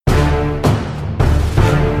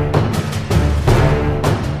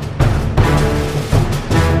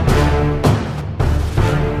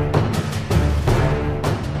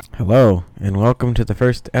Hello, and welcome to the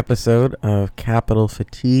first episode of Capital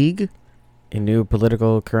Fatigue, a new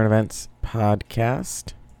political current events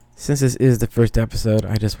podcast. Since this is the first episode,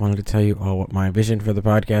 I just wanted to tell you all what my vision for the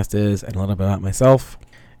podcast is and a little bit about myself,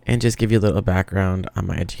 and just give you a little background on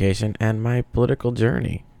my education and my political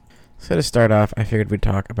journey. So to start off, I figured we'd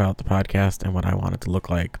talk about the podcast and what I want it to look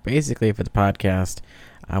like. Basically, for the podcast,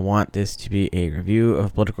 I want this to be a review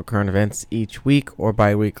of political current events each week or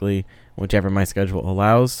bi-weekly, whichever my schedule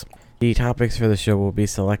allows. The topics for the show will be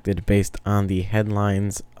selected based on the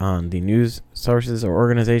headlines on the news sources or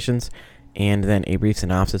organizations, and then a brief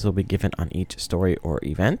synopsis will be given on each story or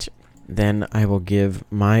event. Then I will give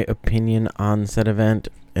my opinion on said event,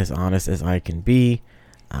 as honest as I can be.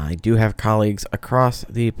 I do have colleagues across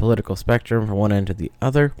the political spectrum from one end to the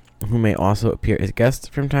other, who may also appear as guests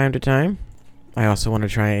from time to time. I also want to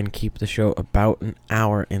try and keep the show about an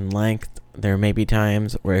hour in length. There may be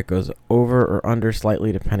times where it goes over or under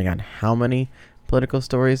slightly depending on how many political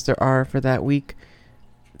stories there are for that week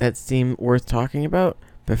that seem worth talking about,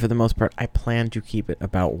 but for the most part, I plan to keep it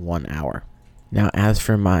about 1 hour. Now, as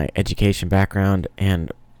for my education background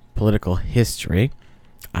and political history,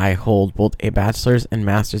 I hold both a bachelor's and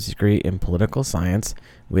master's degree in political science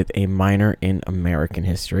with a minor in American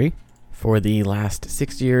history. For the last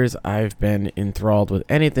 6 years, I've been enthralled with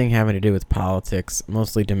anything having to do with politics,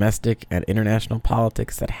 mostly domestic and international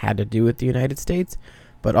politics that had to do with the United States,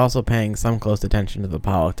 but also paying some close attention to the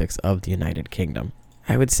politics of the United Kingdom.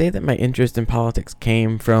 I would say that my interest in politics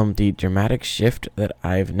came from the dramatic shift that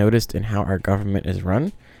I've noticed in how our government is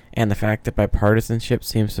run, and the fact that bipartisanship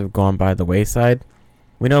seems to have gone by the wayside.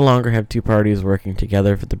 We no longer have two parties working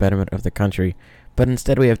together for the betterment of the country, but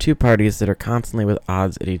instead we have two parties that are constantly with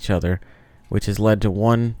odds at each other, which has led to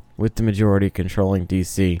one with the majority controlling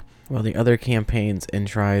D.C., while the other campaigns and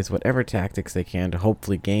tries whatever tactics they can to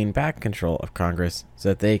hopefully gain back control of Congress so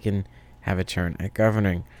that they can have a turn at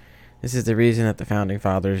governing. This is the reason that the Founding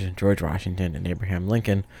Fathers, George Washington and Abraham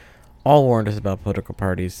Lincoln, all warned us about political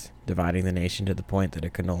parties dividing the nation to the point that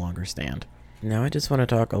it could no longer stand. Now I just want to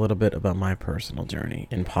talk a little bit about my personal journey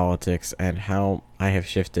in politics and how I have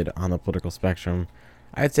shifted on the political spectrum,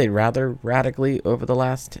 I'd say rather radically over the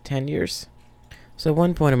last 10 years. So at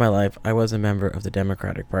one point in my life, I was a member of the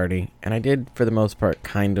Democratic Party, and I did, for the most part,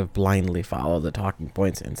 kind of blindly follow the talking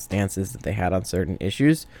points and stances that they had on certain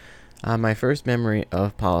issues. My first memory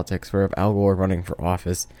of politics were of Al Gore running for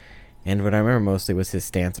office, and what I remember mostly was his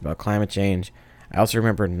stance about climate change. I also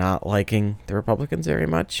remember not liking the Republicans very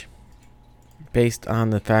much, based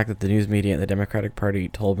on the fact that the news media and the Democratic Party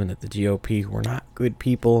told me that the GOP were not good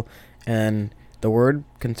people, and the word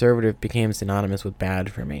conservative became synonymous with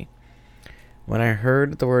bad for me. When I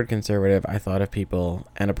heard the word conservative, I thought of people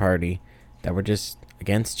and a party that were just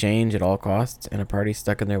against change at all costs, and a party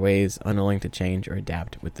stuck in their ways, unwilling to change or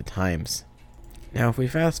adapt with the times. Now, if we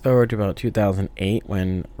fast forward to about 2008,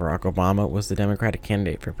 when Barack Obama was the Democratic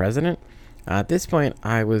candidate for president, at this point,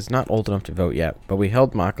 I was not old enough to vote yet, but we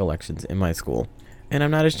held mock elections in my school, and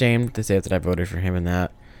I'm not ashamed to say that I voted for him in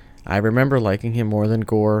that. I remember liking him more than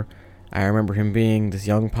Gore. I remember him being this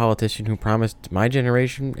young politician who promised my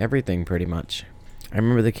generation everything, pretty much. I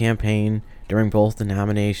remember the campaign during both the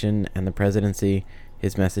nomination and the presidency,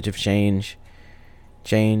 his message of change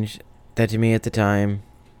that to me at the time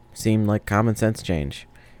seemed like common sense change.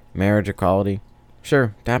 Marriage equality,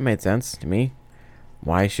 sure, that made sense to me.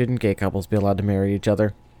 Why shouldn't gay couples be allowed to marry each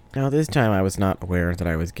other? Now, this time I was not aware that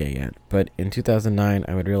I was gay yet, but in 2009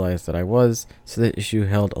 I would realize that I was, so the issue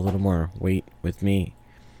held a little more weight with me.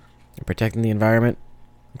 And protecting the environment?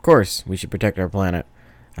 Of course, we should protect our planet.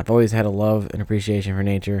 I've always had a love and appreciation for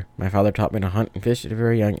nature. My father taught me to hunt and fish at a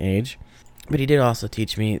very young age, but he did also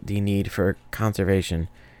teach me the need for conservation,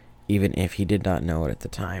 even if he did not know it at the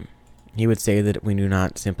time. He would say that we do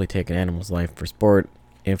not simply take an animal's life for sport.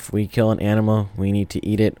 If we kill an animal, we need to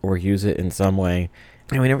eat it or use it in some way.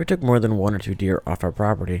 And we never took more than 1 or 2 deer off our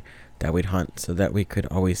property that we'd hunt so that we could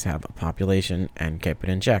always have a population and keep it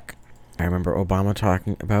in check. I remember Obama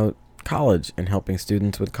talking about college and helping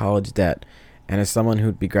students with college debt. And as someone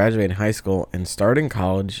who'd be graduating high school and starting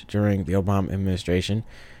college during the Obama administration,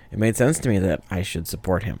 it made sense to me that I should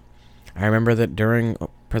support him. I remember that during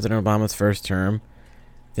President Obama's first term,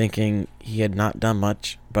 thinking he had not done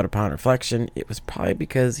much, but upon reflection, it was probably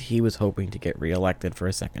because he was hoping to get reelected for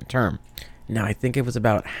a second term. Now, I think it was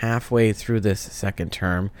about halfway through this second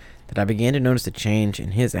term that I began to notice a change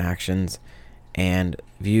in his actions and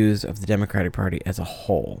views of the Democratic Party as a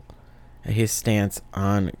whole. His stance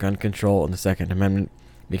on gun control and the Second Amendment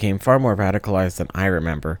became far more radicalized than I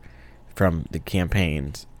remember from the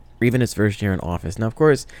campaigns, or even his first year in office. Now, of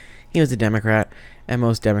course, he was a Democrat, and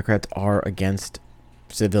most Democrats are against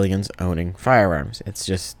civilians owning firearms. It's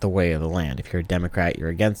just the way of the land. If you're a Democrat, you're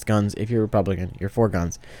against guns. If you're a Republican, you're for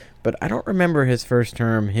guns. But I don't remember his first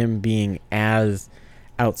term, him being as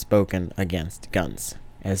outspoken against guns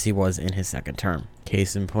as he was in his second term.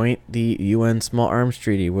 Case in point, the UN Small Arms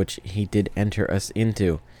Treaty, which he did enter us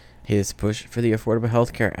into. His push for the Affordable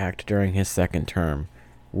Health Care Act during his second term,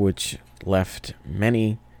 which left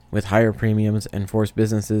many with higher premiums and forced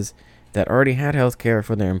businesses that already had health care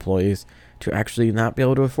for their employees to actually not be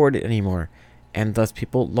able to afford it anymore, and thus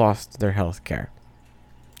people lost their health care.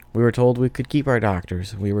 We were told we could keep our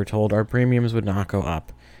doctors. We were told our premiums would not go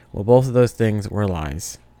up. Well, both of those things were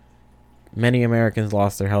lies. Many Americans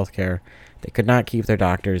lost their health care. They could not keep their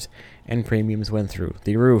doctors, and premiums went through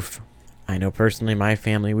the roof. I know personally, my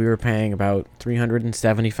family, we were paying about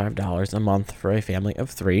 $375 a month for a family of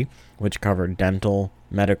 3, which covered dental,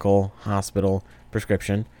 medical, hospital,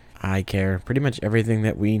 prescription, eye care, pretty much everything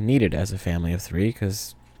that we needed as a family of 3,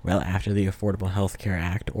 because, well, after the Affordable Health Care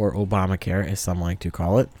Act, or Obamacare as some like to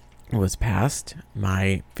call it, was passed,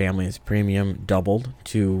 my family's premium doubled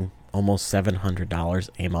to almost $700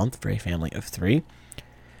 a month for a family of 3.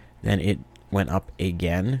 Then it went up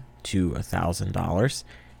again to $1,000,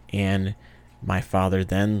 and my father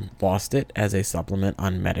then lost it as a supplement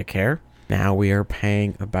on Medicare. Now we are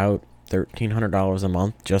paying about $1,300 a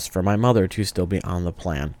month just for my mother to still be on the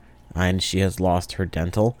plan, and she has lost her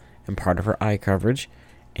dental and part of her eye coverage,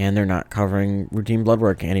 and they're not covering routine blood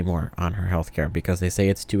work anymore on her health care because they say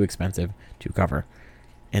it's too expensive to cover.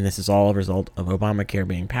 And this is all a result of Obamacare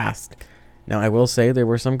being passed. Now, I will say there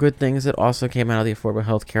were some good things that also came out of the Affordable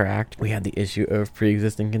Health Care Act. We had the issue of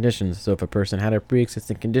pre-existing conditions. So if a person had a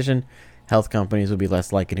pre-existing condition, health companies would be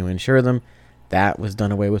less likely to insure them. That was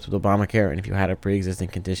done away with Obamacare, and if you had a pre-existing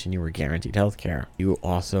condition, you were guaranteed health care. You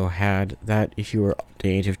also had that if you were the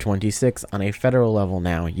age of 26 on a federal level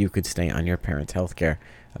now, you could stay on your parents' health care.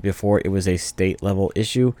 Before, it was a state-level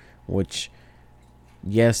issue, which,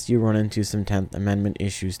 yes, you run into some 10th Amendment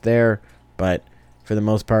issues there, but for the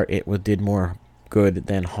most part, it did more good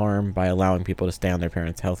than harm by allowing people to stay on their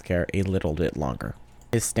parents' health care a little bit longer.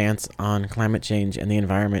 His stance on climate change and the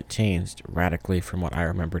environment changed radically from what I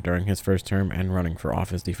remember during his first term and running for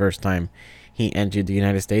office the first time he entered the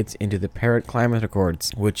United States into the Paris Climate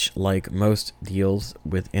Accords, which, like most deals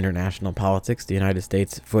with international politics, the United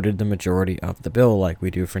States footed the majority of the bill like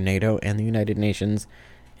we do for NATO and the United Nations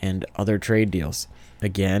and other trade deals.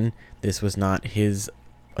 Again, this was not his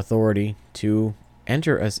authority to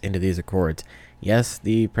enter us into these accords. Yes,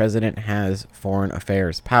 the president has foreign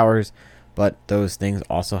affairs powers, but those things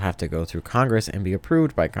also have to go through Congress and be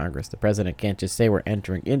approved by Congress. The president can't just say we're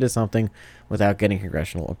entering into something without getting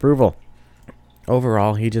congressional approval.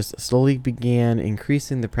 Overall, he just slowly began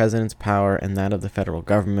increasing the president's power and that of the federal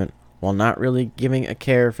government, while not really giving a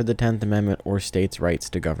care for the 10th Amendment or states' rights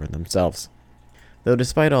to govern themselves. Though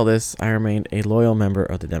despite all this, I remained a loyal member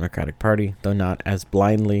of the Democratic Party, though not as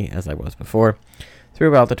blindly as I was before, through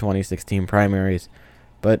about the 2016 primaries.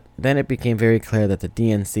 But then it became very clear that the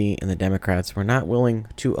DNC and the Democrats were not willing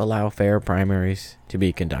to allow fair primaries to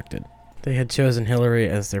be conducted. They had chosen Hillary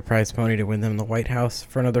as their prize pony to win them the White House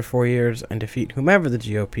for another 4 years and defeat whomever the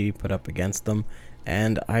GOP put up against them,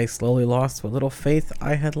 and I slowly lost what little faith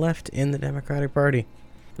I had left in the Democratic Party.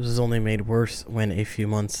 This was only made worse when a few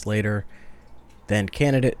months later, then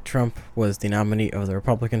candidate Trump was the nominee of the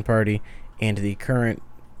Republican Party, and the current,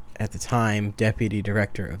 at the time, deputy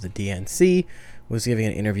director of the DNC was giving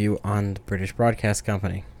an interview on the British Broadcast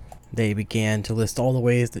Company. They began to list all the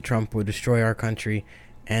ways that Trump would destroy our country,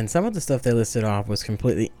 and some of the stuff they listed off was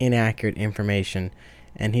completely inaccurate information,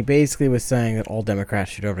 and he basically was saying that all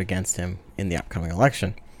Democrats should vote against him in the upcoming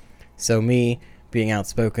election. So me, being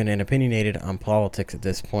outspoken and opinionated on politics at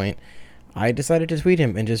this point, I decided to tweet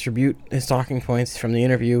him and distribute his talking points from the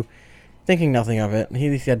interview, thinking nothing of it.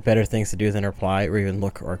 He had better things to do than reply or even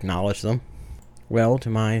look or acknowledge them. Well, to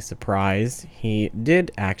my surprise, he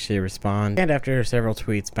did actually respond, and after several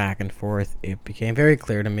tweets back and forth, it became very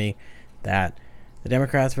clear to me that the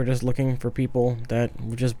Democrats were just looking for people that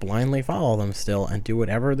would just blindly follow them still and do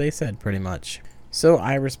whatever they said, pretty much. So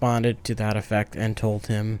I responded to that effect and told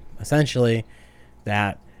him, essentially,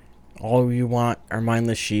 that all you want are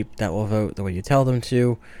mindless sheep that will vote the way you tell them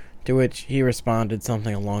to which he responded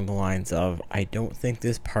something along the lines of, I don't think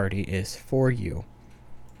this party is for you.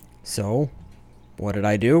 So, what did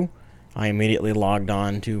I do? I immediately logged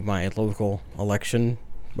on to my local election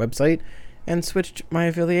website and switched my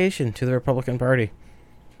affiliation to the Republican Party.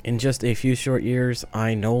 In just a few short years,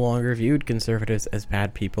 I no longer viewed conservatives as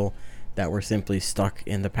bad people that were simply stuck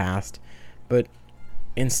in the past, but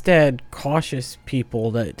instead cautious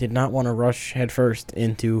people that did not want to rush headfirst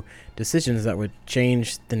into decisions that would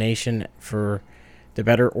change the nation for the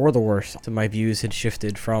better or the worse. So my views had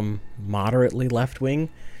shifted from moderately left-wing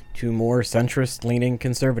to more centrist-leaning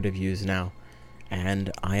conservative views now.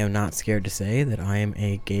 And I am not scared to say that I am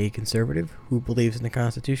a gay conservative who believes in the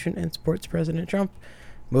Constitution and supports President Trump.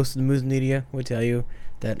 Most of the news media would tell you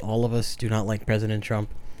that all of us do not like President Trump,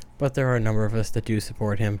 but there are a number of us that do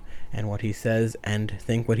support him and what he says and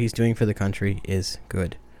think what he's doing for the country is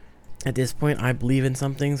good. At this point, I believe in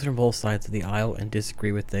some things from both sides of the aisle and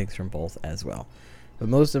disagree with things from both as well. But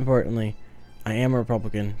most importantly, I am a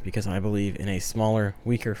Republican because I believe in a smaller,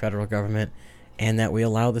 weaker federal government and that we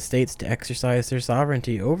allow the states to exercise their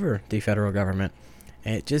sovereignty over the federal government.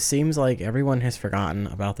 And it just seems like everyone has forgotten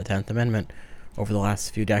about the 10th Amendment over the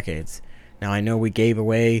last few decades. Now, I know we gave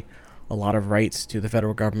away a lot of rights to the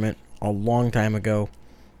federal government a long time ago,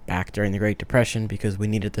 back during the Great Depression, because we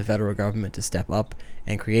needed the federal government to step up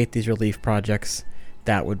and create these relief projects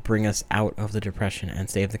that would bring us out of the Depression and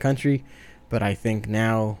save the country. But I think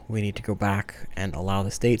now we need to go back and allow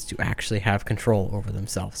the states to actually have control over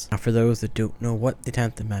themselves. Now, for those that don't know what the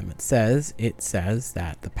 10th Amendment says, it says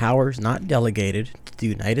that the powers not delegated to the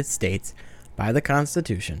United States by the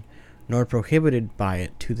Constitution, nor prohibited by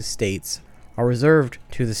it to the states, are reserved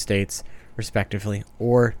to the states, respectively,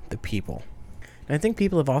 or the people. And I think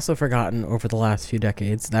people have also forgotten over the last few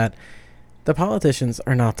decades that the politicians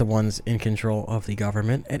are not the ones in control of the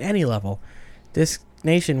government at any level. This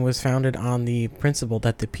nation was founded on the principle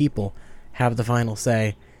that the people have the final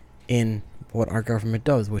say in what our government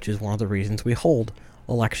does, which is one of the reasons we hold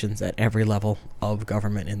elections at every level of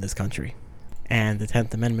government in this country. And the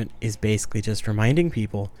 10th Amendment is basically just reminding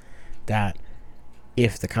people that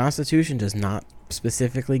if the Constitution does not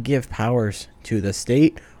specifically give powers to the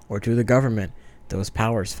state or to the government, those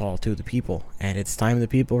powers fall to the people. And it's time the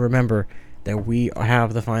people remember that we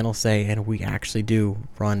have the final say and we actually do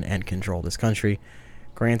run and control this country.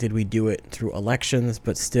 Granted, we do it through elections,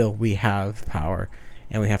 but still we have power,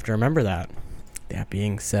 and we have to remember that. That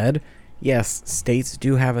being said, yes, states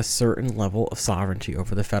do have a certain level of sovereignty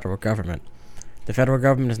over the federal government. The federal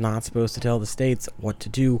government is not supposed to tell the states what to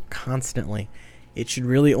do constantly. It should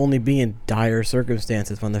really only be in dire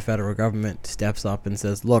circumstances when the federal government steps up and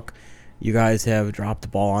says, look, you guys have dropped the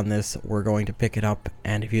ball on this, we're going to pick it up,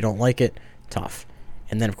 and if you don't like it, tough.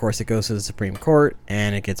 And then, of course, it goes to the Supreme Court,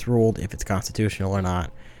 and it gets ruled if it's constitutional or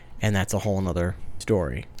not, and that's a whole nother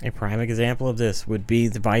story. A prime example of this would be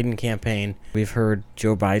the Biden campaign. We've heard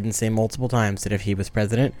Joe Biden say multiple times that if he was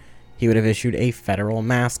president, he would have issued a federal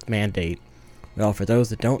mask mandate. Well, for those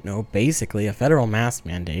that don't know, basically a federal mask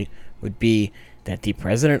mandate would be that the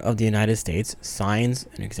President of the United States signs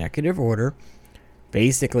an executive order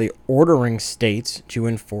basically ordering states to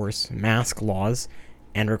enforce mask laws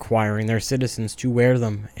and requiring their citizens to wear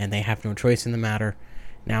them, and they have no choice in the matter.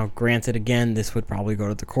 Now, granted, again, this would probably go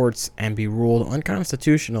to the courts and be ruled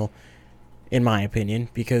unconstitutional, in my opinion,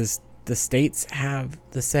 because the states have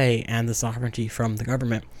the say and the sovereignty from the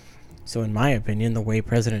government. So in my opinion, the way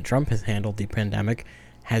President Trump has handled the pandemic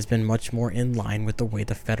has been much more in line with the way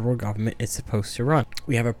the federal government is supposed to run.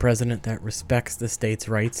 We have a president that respects the states'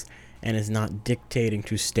 rights and is not dictating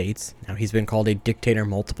to states. Now, he's been called a dictator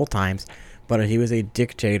multiple times, but if he was a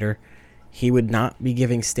dictator, he would not be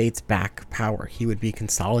giving states back power. He would be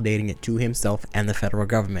consolidating it to himself and the federal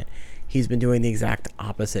government. He's been doing the exact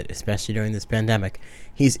opposite, especially during this pandemic.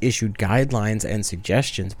 He's issued guidelines and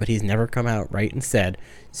suggestions, but he's never come out right and said,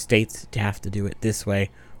 states have to do it this way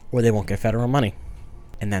or they won't get federal money.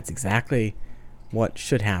 And that's exactly what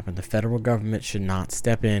should happen. The federal government should not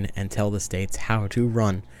step in and tell the states how to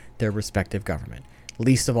run their respective government,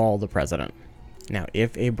 least of all the president. Now,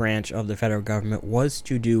 if a branch of the federal government was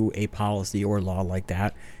to do a policy or law like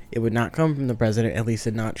that, it would not come from the president, at least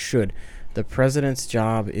it not should. The president's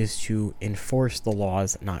job is to enforce the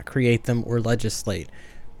laws, not create them or legislate,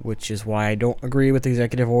 which is why I don't agree with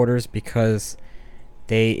executive orders, because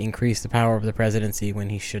they increase the power of the presidency when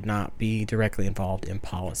he should not be directly involved in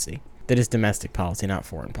policy. That is domestic policy, not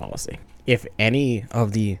foreign policy. If any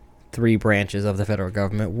of the three branches of the federal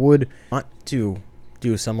government would want to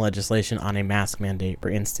do some legislation on a mask mandate, for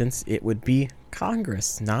instance, it would be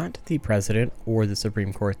Congress, not the president or the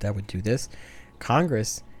Supreme Court that would do this.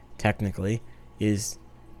 Congress, technically, is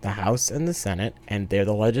the House and the Senate, and they're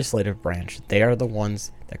the legislative branch. They are the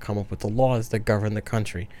ones that come up with the laws that govern the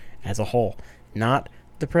country as a whole, not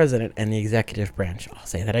the president and the executive branch. I'll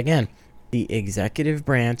say that again. The executive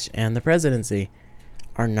branch and the presidency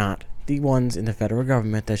are not the ones in the federal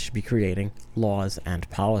government that should be creating laws and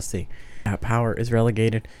policy. That power is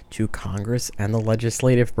relegated to Congress and the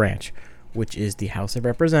legislative branch, which is the House of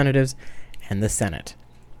Representatives and the Senate.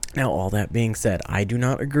 Now, all that being said, I do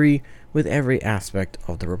not agree with every aspect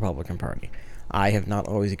of the Republican Party. I have not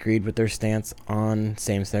always agreed with their stance on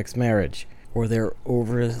same-sex marriage or their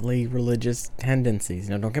overly religious tendencies.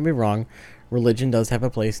 Now, don't get me wrong, religion does have a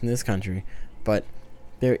place in this country, but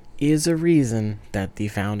there is a reason that the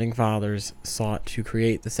Founding Fathers sought to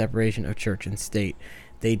create the separation of church and state.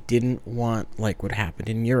 They didn't want, like what happened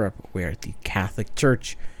in Europe, where the Catholic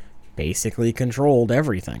Church basically controlled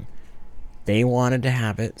everything. They wanted to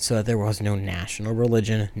have it so that there was no national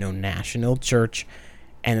religion, no national church,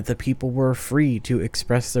 and that the people were free to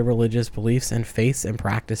express their religious beliefs and faiths and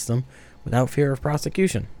practice them without fear of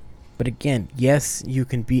prosecution. But again, yes, you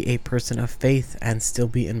can be a person of faith and still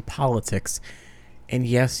be in politics. And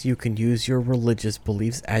yes, you can use your religious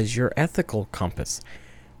beliefs as your ethical compass.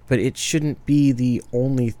 But it shouldn't be the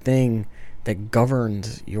only thing that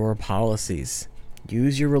governs your policies.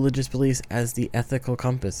 Use your religious beliefs as the ethical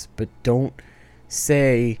compass, but don't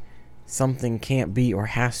say something can't be or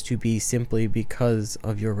has to be simply because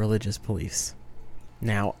of your religious beliefs.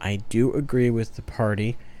 Now, I do agree with the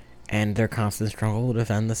party and their constant struggle to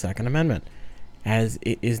defend the Second Amendment, as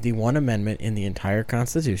it is the one amendment in the entire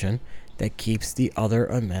Constitution that keeps the other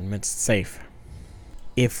amendments safe.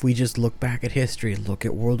 If we just look back at history, look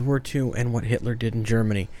at World War II and what Hitler did in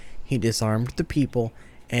Germany. He disarmed the people,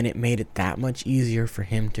 and it made it that much easier for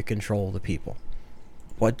him to control the people.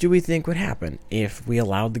 What do we think would happen if we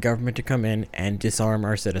allowed the government to come in and disarm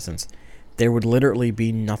our citizens? There would literally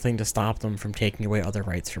be nothing to stop them from taking away other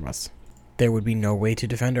rights from us. There would be no way to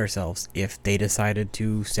defend ourselves if they decided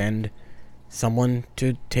to send someone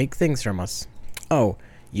to take things from us. Oh,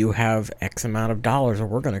 you have X amount of dollars, or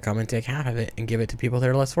we're going to come and take half of it and give it to people that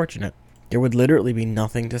are less fortunate. There would literally be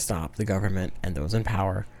nothing to stop the government and those in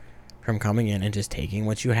power from coming in and just taking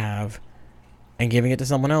what you have and giving it to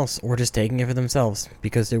someone else, or just taking it for themselves,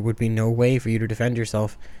 because there would be no way for you to defend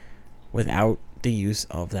yourself without the use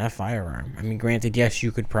of that firearm. I mean, granted, yes,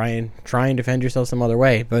 you could try and defend yourself some other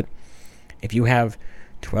way, but if you have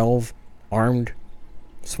 12 armed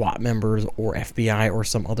SWAT members or FBI or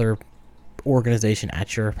some other organization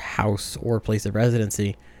at your house or place of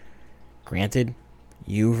residency, granted,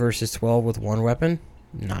 you versus 12 with one weapon,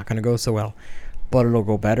 not going to go so well, but it'll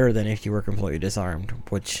go better than if you were completely disarmed,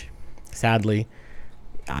 which sadly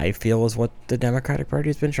I feel is what the Democratic Party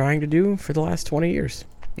has been trying to do for the last 20 years.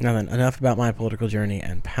 Now then, enough about my political journey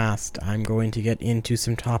and past. I'm going to get into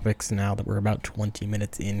some topics now that we're about 20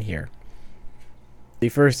 minutes in here. The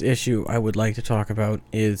first issue I would like to talk about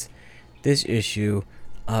is this issue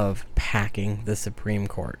of packing the Supreme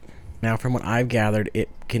Court. Now, from what I've gathered, it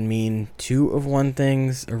can mean two of one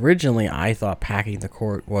things. Originally, I thought packing the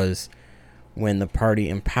court was when the party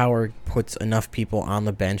in power puts enough people on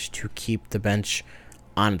the bench to keep the bench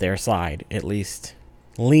on their side, at least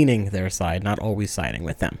leaning their side, not always siding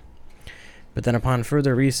with them. But then upon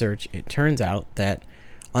further research, it turns out that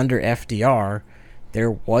under FDR,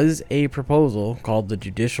 there was a proposal called the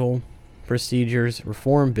Judicial Procedures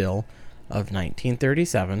Reform Bill of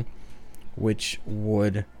 1937, which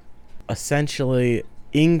would essentially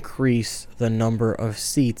increase the number of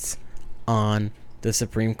seats on the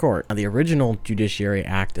Supreme Court. Now, the original Judiciary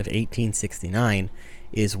Act of 1869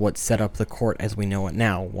 is what set up the court as we know it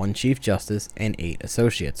now, 1 Chief Justice and 8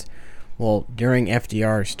 associates. Well, during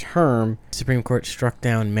FDR's term, the Supreme Court struck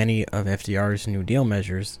down many of FDR's New Deal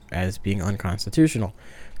measures as being unconstitutional.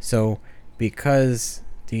 So, because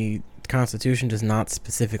the Constitution does not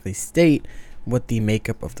specifically state what the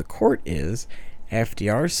makeup of the court is,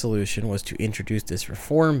 FDR's solution was to introduce this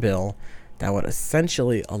reform bill that would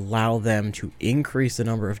essentially allow them to increase the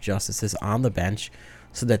number of justices on the bench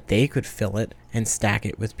so that they could fill it and stack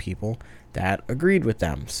it with people that agreed with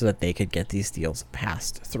them so that they could get these deals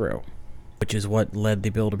passed through, which is what led the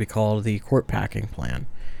bill to be called the court packing plan.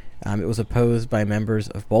 It was opposed by members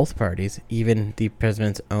of both parties. Even the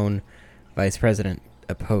president's own vice president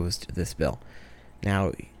opposed this bill.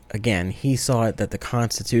 Now, again, he saw it that the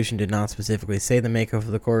Constitution did not specifically say the makeup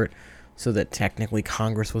of the court, so that technically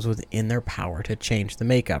Congress was within their power to change the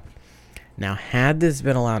makeup. Now, had this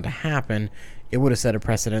been allowed to happen, it would have set a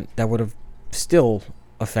precedent that would have still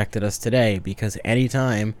affected us today, because any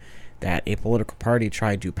time that a political party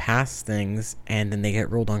tried to pass things and then they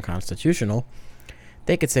get ruled unconstitutional,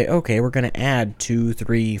 they could say, okay, we're going to add 2,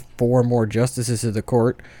 3, 4 more justices to the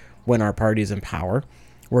court when our party's in power.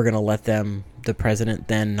 We're going to let the president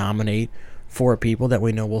then nominate 4 people that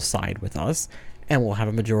we know will side with us, and we'll have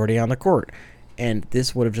a majority on the court. And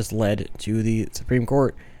this would have just led to the Supreme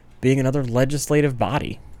Court being another legislative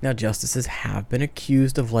body. Now, justices have been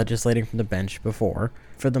accused of legislating from the bench before.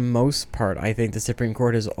 For the most part, I think the Supreme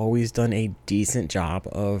Court has always done a decent job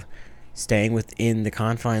of staying within the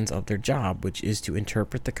confines of their job, which is to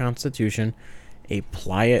interpret the Constitution,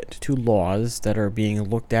 apply it to laws that are being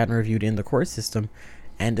looked at and reviewed in the court system,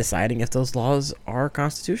 and deciding if those laws are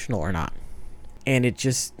constitutional or not. And it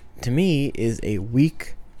just, to me, is a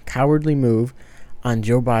weak, cowardly move on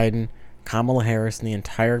Joe Biden, Kamala Harris, and the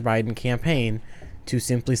entire Biden campaign to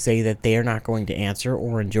simply say that they are not going to answer,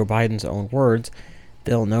 or in Joe Biden's own words,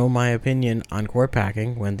 they'll know my opinion on court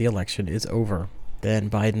packing when the election is over. Then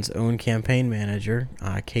Biden's own campaign manager,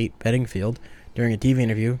 Kate Bedingfield, during a TV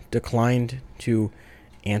interview, declined to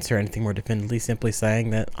answer anything more definitively, simply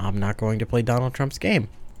saying that I'm not going to play Donald Trump's game.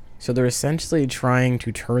 So they're essentially trying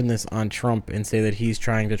to turn this on Trump and say that he's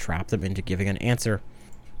trying to trap them into giving an answer.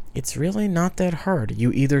 It's really not that hard.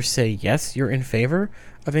 You either say yes, you're in favor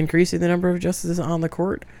of increasing the number of justices on the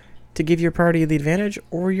court to give your party the advantage,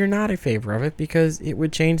 or you're not in favor of it because it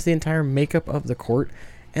would change the entire makeup of the court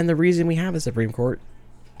and the reason we have a Supreme Court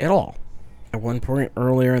at all. At one point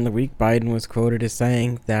earlier in the week, Biden was quoted as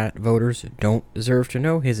saying that voters don't deserve to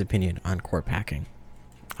know his opinion on court packing.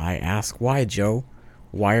 I ask, why, Joe?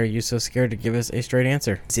 Why are you so scared to give us a straight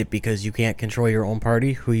answer? Is it because you can't control your own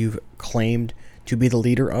party, who you've claimed to be the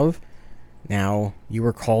leader of? Now, you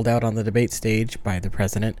were called out on the debate stage by the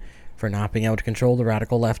president for not being able to control the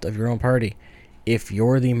radical left of your own party. If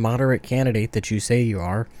you're the moderate candidate that you say you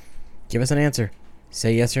are, give us an answer.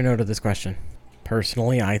 Say yes or no to this question.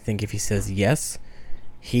 Personally, I think if he says yes,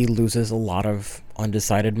 he loses a lot of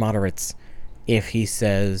undecided moderates. If he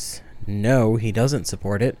says no, he doesn't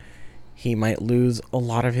support it, he might lose a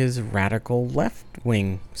lot of his radical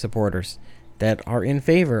left-wing supporters that are in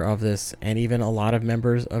favor of this, and even a lot of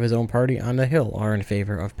members of his own party on the Hill are in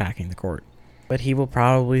favor of packing the court. But he will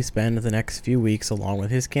probably spend the next few weeks, along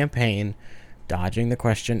with his campaign, dodging the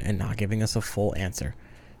question and not giving us a full answer,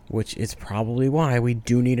 which is probably why we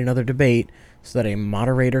do need another debate so that a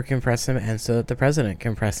moderator can press him and so that the president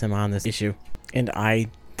can press him on this issue. And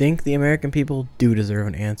I think the American people do deserve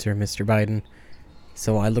an answer, Mr. Biden.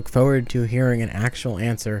 So I look forward to hearing an actual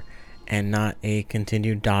answer and not a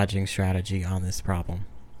continued dodging strategy on this problem.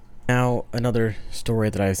 Now, another story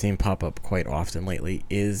that I've seen pop up quite often lately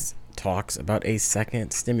is talks about a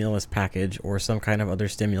second stimulus package or some kind of other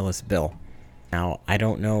stimulus bill. Now, I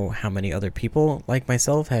don't know how many other people like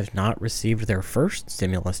myself have not received their first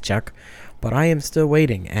stimulus check, but I am still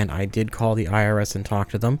waiting, and I did call the IRS and talk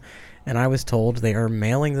to them, and I was told they are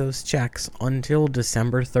mailing those checks until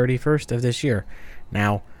December 31st of this year.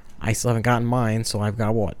 Now, I still haven't gotten mine, so I've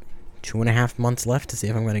got, 2.5 months left to see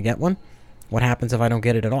if I'm going to get one? What happens if I don't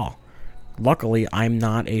get it at all? Luckily, I'm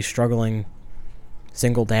not a struggling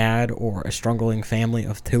single dad or a struggling family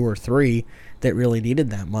of 2 or 3 that really needed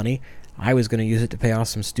that money. I was going to use it to pay off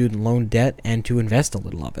some student loan debt and to invest a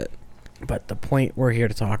little of it. But the point we're here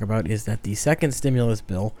to talk about is that the second stimulus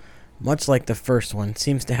bill, much like the first one,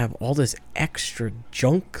 seems to have all this extra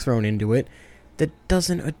junk thrown into it that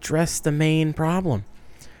doesn't address the main problem.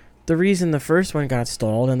 The reason the first one got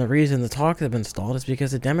stalled and the reason the talks have been stalled is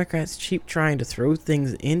because the Democrats keep trying to throw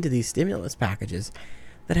things into these stimulus packages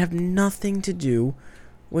that have nothing to do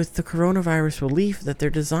with the coronavirus relief that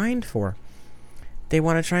they're designed for. They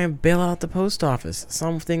want to try and bail out the post office,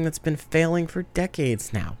 something that's been failing for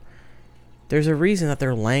decades now. There's a reason that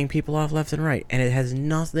they're laying people off left and right, and it has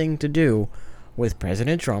nothing to do with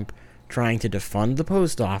President Trump trying to defund the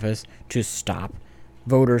post office to stop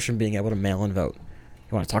voters from being able to mail and vote.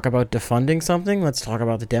 You want to talk about defunding something? Let's talk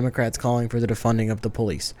about the Democrats calling for the defunding of the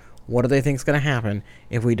police. What do they think is going to happen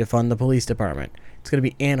if we defund the police department? It's going to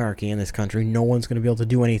be anarchy in this country. No one's going to be able to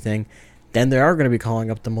do anything. Then they are going to be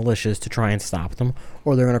calling up the militias to try and stop them,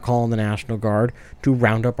 or they're going to call in the National Guard to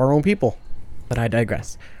round up our own people. But I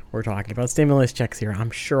digress. We're talking about stimulus checks here.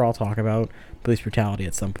 I'm sure I'll talk about police brutality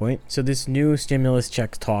at some point. So this new stimulus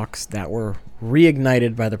check talks that were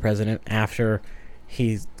reignited by the president after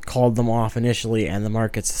he called them off initially and the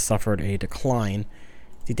markets suffered a decline.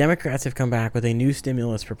 The Democrats have come back with a new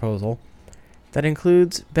stimulus proposal that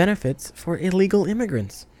includes benefits for illegal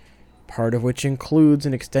immigrants, part of which includes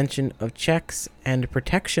an extension of checks and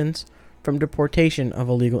protections from deportation of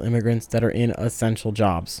illegal immigrants that are in essential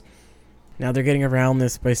jobs. Now they're getting around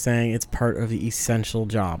this by saying it's part of the essential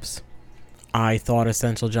jobs. I thought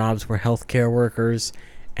essential jobs were healthcare workers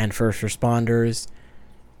and first responders,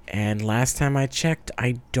 and last time I checked,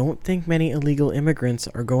 I don't think many illegal immigrants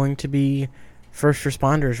are going to be first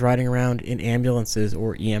responders riding around in ambulances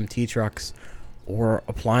or EMT trucks or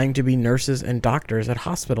applying to be nurses and doctors at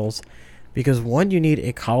hospitals, because one, you need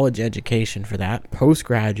a college education for that,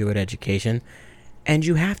 postgraduate education, And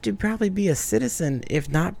you have to probably be a citizen, if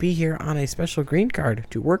not be here on a special green card,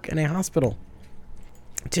 to work in a hospital.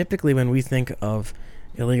 Typically, when we think of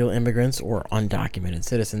illegal immigrants or undocumented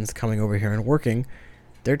citizens coming over here and working,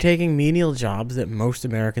 they're taking menial jobs that most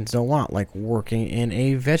Americans don't want, like working in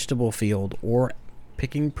a vegetable field or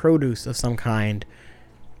picking produce of some kind.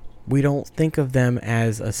 We don't think of them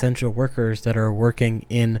as essential workers that are working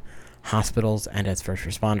in hospitals and as first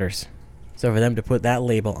responders. So for them to put that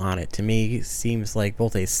label on it, to me, seems like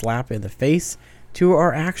both a slap in the face to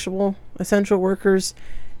our actual essential workers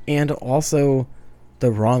and also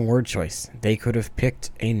the wrong word choice. They could have picked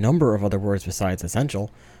a number of other words besides essential,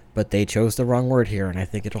 but they chose the wrong word here, and I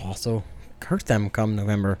think it'll also hurt them come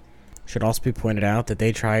November. Should also be pointed out that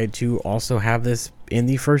they tried to also have this in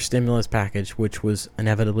the first stimulus package, which was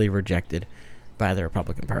inevitably rejected by the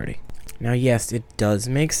Republican Party. Now, yes, it does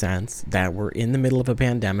make sense that we're in the middle of a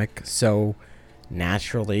pandemic, so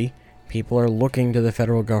naturally, people are looking to the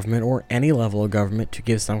federal government or any level of government to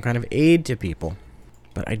give some kind of aid to people.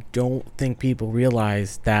 But I don't think people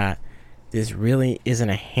realize that this really isn't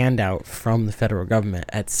a handout from the federal government.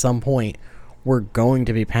 At some point, we're going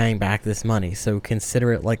to be paying back this money, so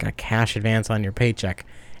consider it like a cash advance on your paycheck.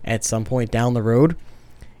 At some point down the road,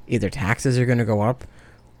 either taxes are going to go up,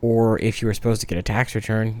 or if you were supposed to get a tax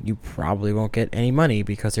return, you probably won't get any money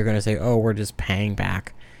because they're going to say, oh, we're just paying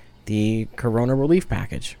back the corona relief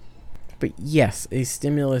package. But yes, a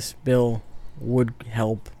stimulus bill would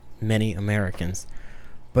help many Americans.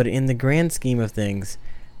 But in the grand scheme of things,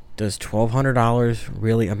 does $1,200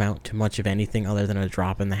 really amount to much of anything other than a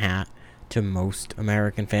drop in the hat to most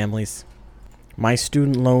American families? My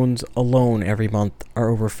student loans alone every month are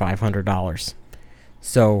over $500.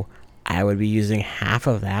 So I would be using half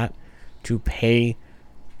of that to pay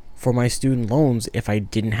for my student loans if I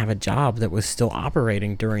didn't have a job that was still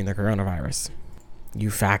operating during the coronavirus. You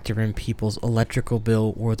factor in people's electrical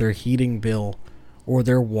bill or their heating bill or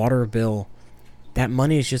their water bill. That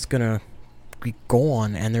money is just going to be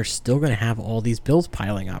gone, and they're still going to have all these bills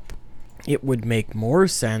piling up. It would make more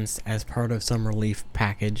sense as part of some relief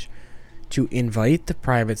package to invite the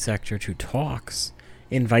private sector to talks,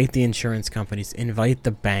 invite the insurance companies, invite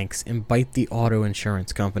the banks, invite the auto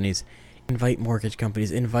insurance companies, invite mortgage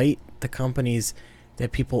companies, invite the companies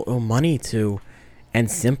that people owe money to,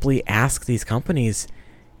 and simply ask these companies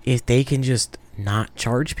if they can just not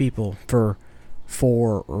charge people for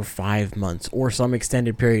 4 or 5 months or some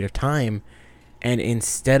extended period of time, and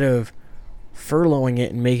instead of furloughing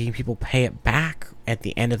it and making people pay it back at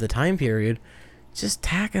the end of the time period, just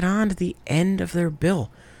tack it on to the end of their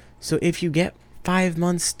bill. So if you get 5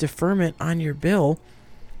 months deferment on your bill,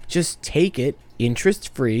 just take it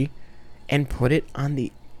interest free and put it on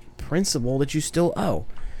the principal that you still owe.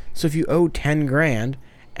 So if you owe 10 grand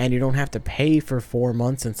and you don't have to pay for 4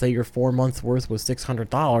 months, and say your 4 months worth was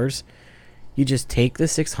 $600, you just take the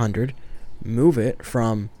 $600, move it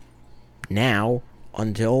from now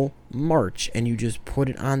until March, and you just put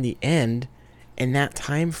it on the end in that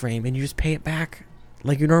time frame, and you just pay it back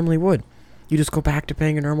like you normally would. You just go back to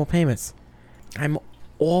paying your normal payments. I'm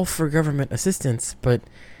all for government assistance, but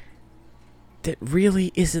that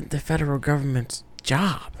really isn't the federal government's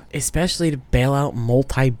job, especially to bail out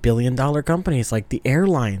multi-billion-dollar companies like the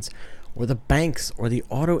airlines or the banks or the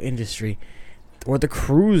auto industry or the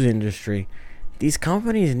cruise industry. These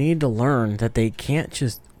companies need to learn that they can't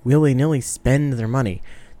just willy-nilly spend their money.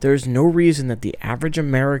 There's no reason that the average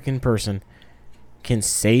American person can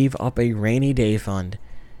save up a rainy day fund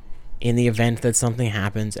in the event that something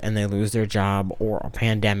happens and they lose their job, or a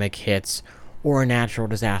pandemic hits, or a natural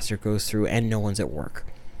disaster goes through and no one's at work.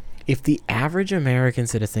 If the average American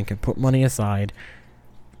citizen can put money aside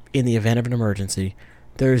in the event of an emergency,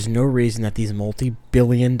 there's no reason that these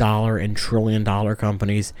multi-billion-dollar and trillion-dollar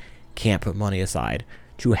companies can't put money aside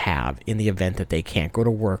to have in the event that they can't go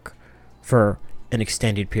to work for an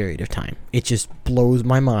extended period of time. It just blows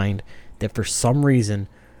my mind that for some reason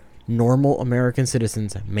normal American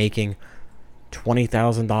citizens making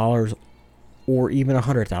 $20,000 or even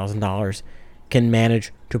 $100,000 can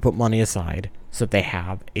manage to put money aside so that they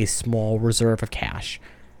have a small reserve of cash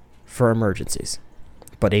for emergencies.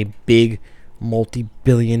 But a big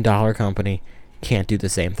multi-billion-dollar company can't do the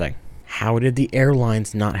same thing. How did the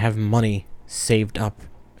airlines not have money saved up?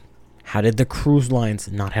 How did the cruise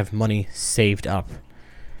lines not have money saved up?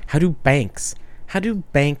 How do banks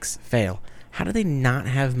fail? How do they not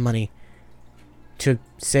have money to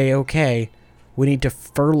say, okay, we need to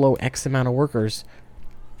furlough X amount of workers,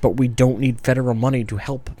 but we don't need federal money to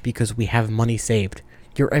help because we have money saved?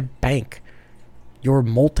 You're a bank. You're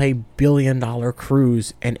multi-billion-dollar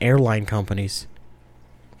cruise and airline companies.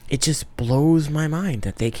 It just blows my mind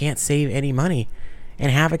that they can't save any money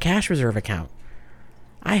and have a cash reserve account.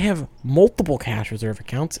 I have multiple cash reserve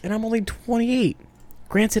accounts, and I'm only 28.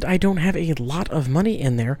 Granted, I don't have a lot of money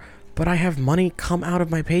in there, but I have money come out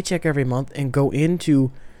of my paycheck every month and go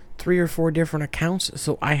into 3 or 4 different accounts,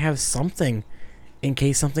 so I have something in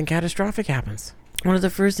case something catastrophic happens. One of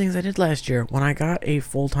the first things I did last year when I got a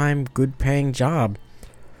full-time, good-paying job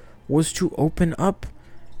was to open up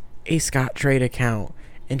a Scottrade account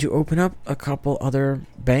and to open up a couple other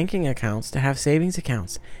banking accounts to have savings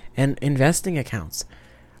accounts and investing accounts.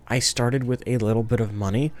 I started with a little bit of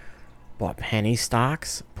money, bought penny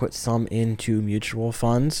stocks, put some into mutual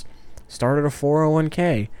funds, started a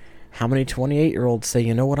 401k. How many 28-year-olds say,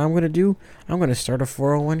 you know what I'm going to do? I'm going to start a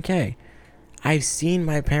 401k. I've seen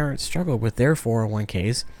my parents struggle with their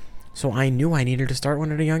 401ks, so I knew I needed to start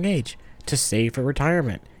one at a young age to save for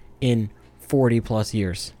retirement in 40 plus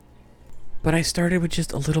years. But I started with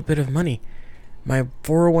just a little bit of money. My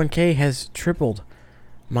 401k has tripled.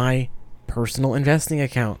 My personal investing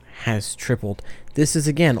account has tripled. This is,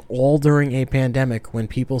 again, all during a pandemic when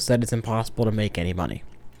people said it's impossible to make any money.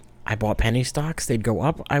 I bought penny stocks. They'd go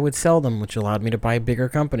up. I would sell them, which allowed me to buy bigger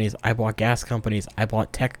companies. I bought gas companies. I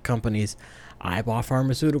bought tech companies. I bought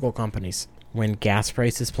pharmaceutical companies. When gas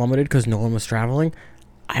prices plummeted because no one was traveling,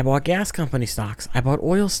 I bought gas company stocks. I bought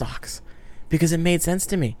oil stocks because it made sense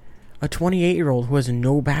to me. A 28-year-old who has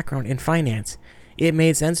no background in finance, it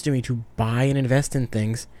made sense to me to buy and invest in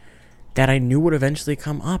things that I knew would eventually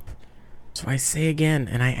come up. So I say again,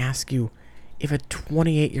 and I ask you, if a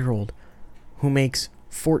 28-year-old who makes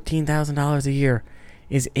 $14,000 a year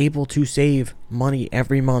is able to save money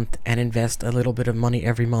every month and invest a little bit of money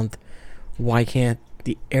every month, why can't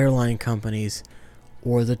the airline companies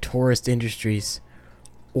or the tourist industries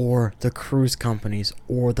or the cruise companies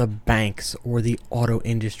or the banks or the auto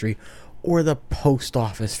industry or the post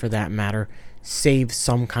office, for that matter, save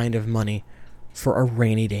some kind of money for a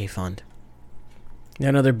rainy day fund? Now,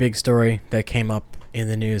 another big story that came up in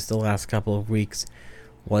the news the last couple of weeks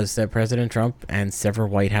was that President Trump and several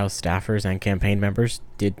White House staffers and campaign members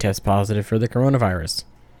did test positive for the coronavirus.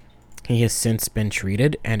 He has since been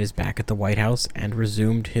treated and is back at the White House and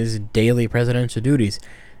resumed his daily presidential duties.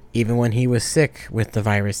 Even when he was sick with the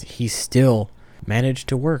virus, he still managed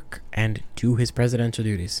to work and do his presidential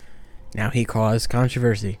duties. Now, he caused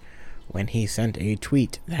controversy when he sent a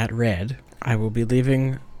tweet that read, "I will be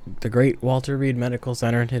leaving the Great Walter Reed Medical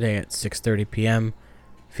Center today at 6:30 p.m.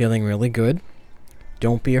 feeling really good.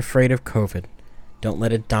 Don't be afraid of COVID. Don't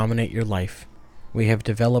let it dominate your life. We have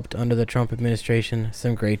developed under the Trump administration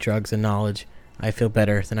some great drugs and knowledge. I feel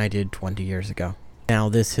better than I did 20 years ago." Now,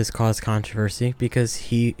 this has caused controversy because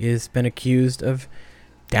he has been accused of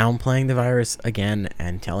downplaying the virus again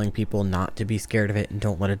and telling people not to be scared of it and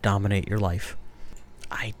don't let it dominate your life.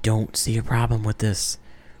 I don't see a problem with this.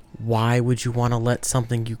 Why would you want to let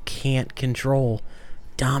something you can't control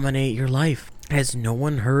dominate your life? Has no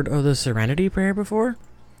one heard of the Serenity Prayer before?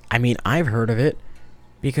 I mean, I've heard of it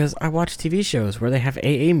because I watch TV shows where they have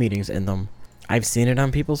AA meetings in them. I've seen it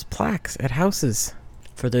on people's plaques at houses.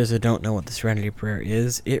 For those who don't know what the Serenity Prayer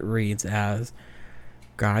is, it reads as,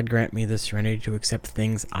 "God grant me the serenity to accept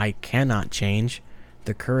things I cannot change,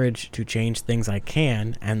 the courage to change things I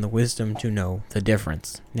can, and the wisdom to know the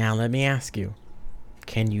difference." Now let me ask you,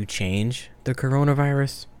 can you change the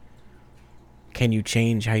coronavirus? Can you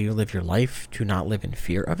change how you live your life to not live in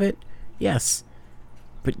fear of it? Yes,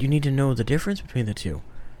 but you need to know the difference between the two.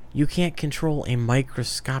 You can't control a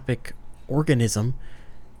microscopic organism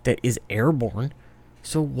that is airborne,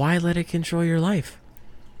 so why let it control your life?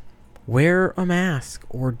 Wear a mask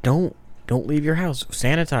or don't leave your house.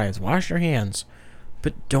 Sanitize, wash your hands,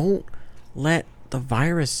 but don't let the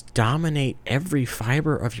virus dominate every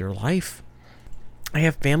fiber of your life. I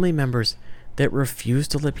have family members that refuse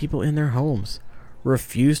to let people in their homes,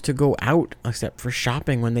 refuse to go out except for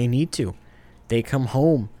shopping when they need to. They come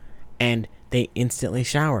home and they instantly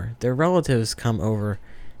shower. Their relatives come over.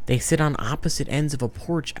 They sit on opposite ends of a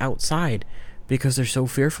porch outside because they're so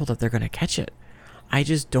fearful that they're going to catch it. I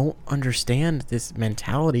just don't understand this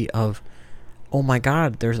mentality of, oh my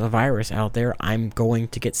God, there's a virus out there. I'm going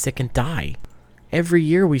to get sick and die. Every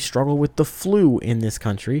year we struggle with the flu in this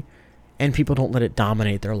country, and people don't let it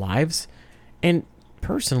dominate their lives. And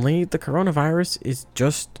personally, the coronavirus is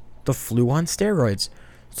just the flu on steroids.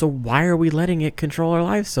 So why are we letting it control our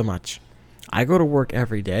lives so much? I go to work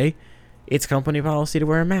every day. It's company policy to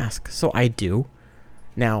wear a mask, so I do.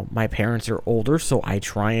 Now, my parents are older, so I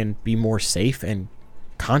try and be more safe and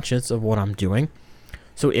conscious of what I'm doing.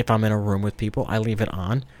 So if I'm in a room with people, I leave it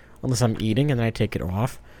on, unless I'm eating, and then I take it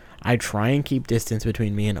off. I try and keep distance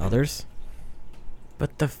between me and others.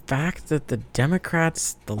 But the fact that the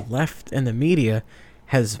Democrats, the left, and the media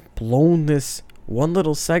has blown this one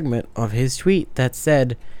little segment of his tweet that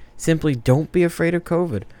said, simply don't be afraid of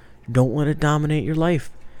COVID. Don't let it dominate your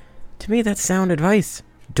life. To me, that's sound advice.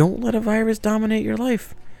 Don't let a virus dominate your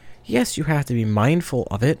life. Yes, you have to be mindful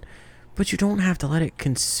of it, but you don't have to let it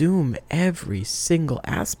consume every single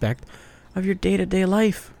aspect of your day-to-day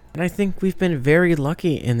life. And I think we've been very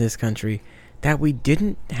lucky in this country that we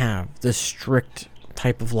didn't have the strict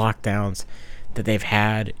type of lockdowns that they've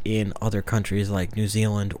had in other countries like New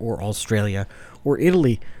Zealand or Australia or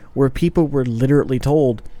Italy, where people were literally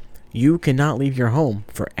told, you cannot leave your home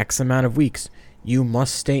for X amount of weeks. You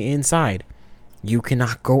must stay inside. You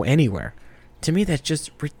cannot go anywhere. To me, that's just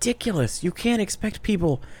ridiculous. You can't expect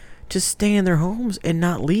people to stay in their homes and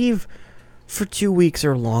not leave for 2 weeks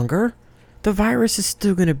or longer. The virus is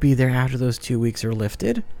still going to be there after those 2 weeks are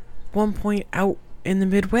lifted. One point out in the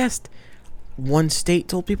Midwest, one state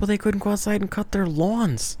told people they couldn't go outside and cut their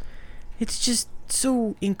lawns. It's just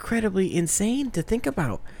so incredibly insane to think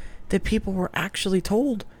about that people were actually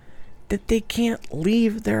told that they can't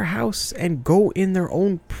leave their house and go in their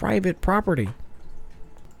own private property.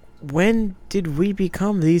 When did we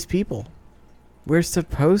become these people? We're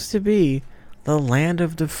supposed to be the land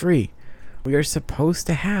of the free. We are supposed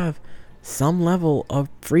to have some level of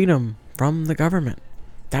freedom from the government.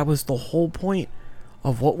 That was the whole point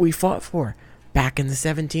of what we fought for back in the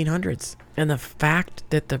 1700s. And the fact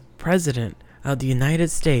that the president of the United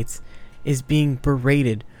States is being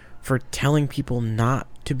berated for telling people not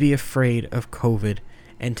to be afraid of COVID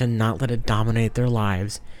and to not let it dominate their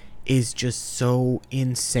lives is just so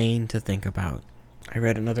insane to think about. I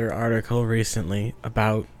read another article recently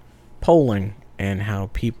about polling and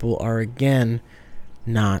how people are again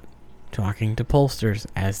not talking to pollsters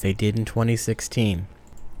as they did in 2016,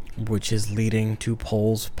 which is leading to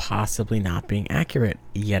polls possibly not being accurate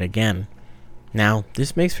yet again. Now,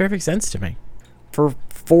 this makes perfect sense to me. For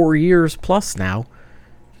 4 years plus now,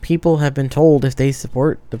 people have been told if they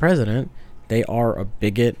support the president, they are a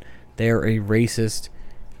bigot, they are a racist,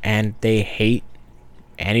 and they hate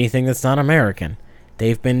anything that's not American.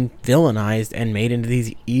 They've been villainized and made into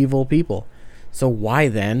these evil people. So why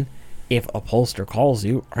then, if a pollster calls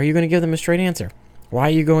you, are you going to give them a straight answer? Why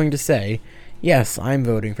are you going to say, yes, I'm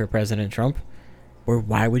voting for President Trump? Or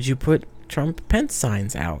why would you put Trump-Pence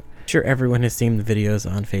signs out? Sure, everyone has seen the videos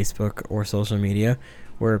on Facebook or social media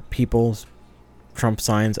where people's Trump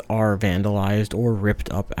signs are vandalized or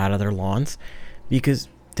ripped up out of their lawns because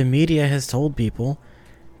the media has told people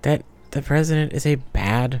that the president is a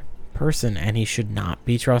bad person and he should not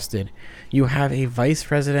be trusted. You have a vice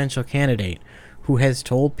presidential candidate who has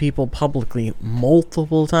told people publicly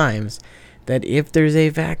multiple times that if there's a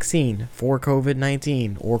vaccine for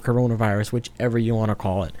COVID-19 or coronavirus, whichever you want to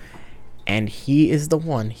call it, and he is the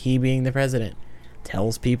one, he being the president,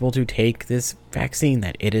 tells people to take this vaccine,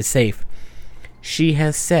 that it is safe. She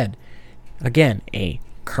has said, again, a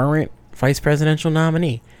current vice presidential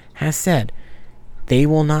nominee has said they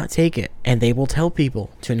will not take it, and they will tell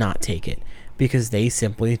people to not take it because they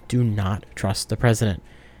simply do not trust the president.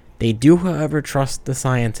 They do, however, trust the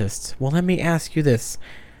scientists. Well, let me ask you this.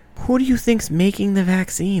 Who do you think's making the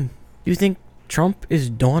vaccine? Do you think Trump is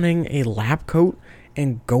donning a lab coat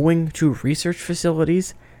and going to research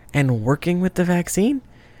facilities and working with the vaccine?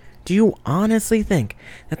 Do you honestly think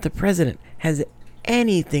that the president has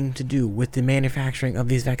anything to do with the manufacturing of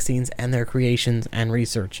these vaccines and their creations and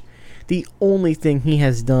research? The only thing he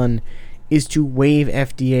has done is to waive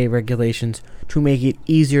FDA regulations to make it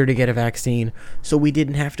easier to get a vaccine so we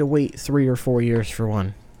didn't have to wait 3 or 4 years for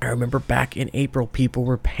one. I remember back in April, people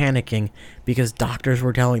were panicking because doctors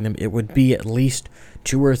were telling them it would be at least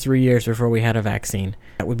 2 or 3 years before we had a vaccine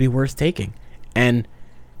that would be worth taking. And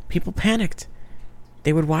people panicked.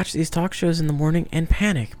 They would watch these talk shows in the morning and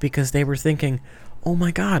panic because they were thinking, oh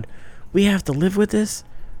my God, we have to live with this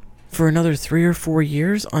for another 3 or 4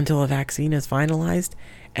 years until a vaccine is finalized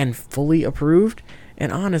and fully approved.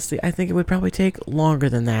 And honestly, I think it would probably take longer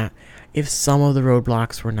than that if some of the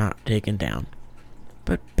roadblocks were not taken down.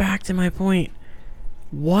 But back to my point,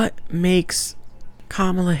 what makes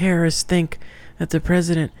Kamala Harris think that the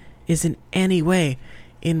president is in any way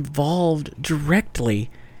involved directly?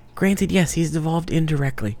 Granted, yes, he's involved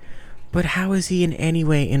indirectly, but how is he in any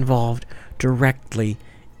way involved directly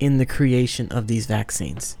in the creation of these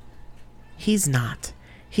vaccines? He's not.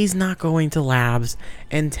 He's not going to labs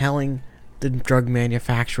and telling the drug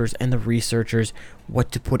manufacturers and the researchers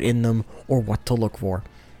what to put in them or what to look for.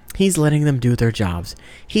 He's letting them do their jobs.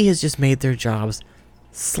 He has just made their jobs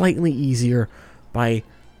slightly easier by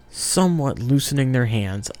somewhat loosening their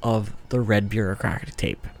hands of the red bureaucratic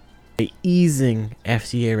tape, by easing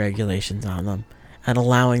FDA regulations on them, and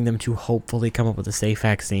allowing them to hopefully come up with a safe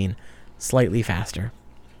vaccine slightly faster.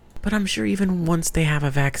 But I'm sure even once they have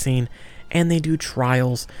a vaccine and they do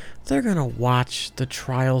trials, they're going to watch the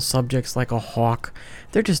trial subjects like a hawk.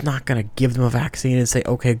 They're just not going to give them a vaccine and say,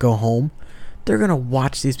 okay, go home. They're going to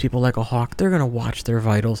watch these people like a hawk. They're going to watch their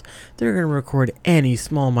vitals. They're going to record any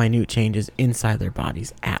small, minute changes inside their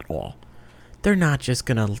bodies at all. They're not just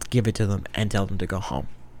going to give it to them and tell them to go home.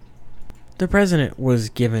 The president was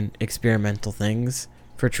given experimental things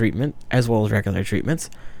for treatment as well as regular treatments,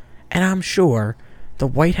 and I'm sure the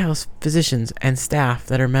White House physicians and staff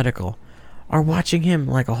that are medical are watching him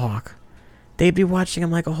like a hawk. They'd be watching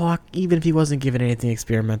him like a hawk even if he wasn't given anything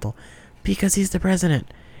experimental, because he's the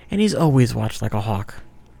president, and he's always watched like a hawk.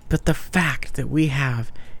 But the fact that we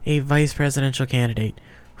have a vice presidential candidate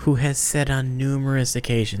who has said on numerous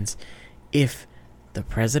occasions, if the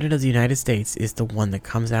president of the United States is the one that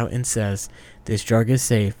comes out and says this drug is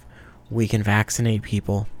safe, we can vaccinate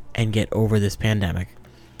people and get over this pandemic,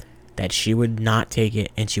 that she would not take it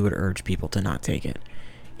and she would urge people to not take it.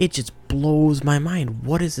 It just blows my mind.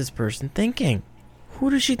 What is this person thinking? Who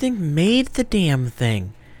does she think made the damn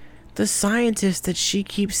thing? The scientists that she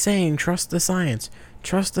keeps saying, trust the science,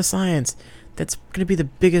 trust the science. That's going to be the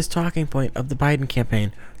biggest talking point of the Biden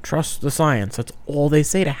campaign. Trust the science. That's all they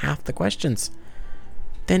say to half the questions.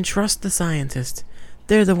 Then trust the scientists.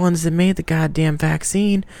 They're the ones that made the goddamn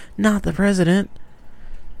vaccine, not the president.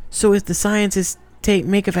 So if the scientists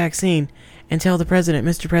make a vaccine and tell the president,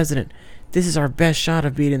 Mr. President, this is our best shot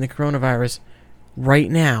of beating the coronavirus right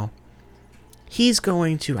now, he's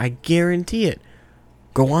going to, I guarantee it,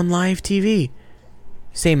 go on live TV,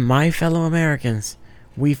 say, my fellow Americans,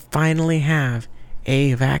 we finally have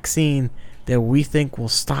a vaccine that we think will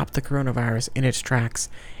stop the coronavirus in its tracks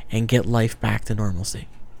and get life back to normalcy.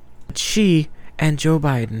 But she and Joe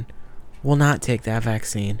Biden will not take that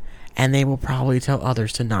vaccine, and they will probably tell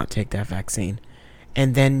others to not take that vaccine.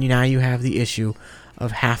 And then now you have the issue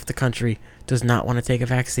of half the country does not want to take a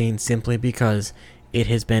vaccine simply because it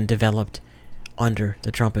has been developed under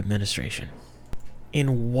the Trump administration.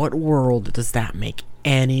 In what world does that make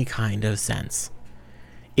any kind of sense?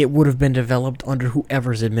 It would have been developed under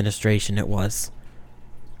whoever's administration it was.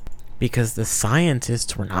 Because the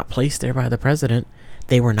scientists were not placed there by the president.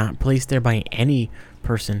 They were not placed there by any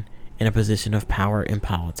person in a position of power in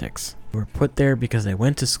politics. They were put there because they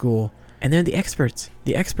went to school, and they're the experts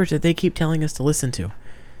that they keep telling us to listen to.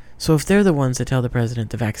 So if they're the ones that tell the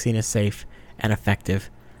president the vaccine is safe and effective,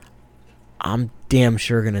 I'm damn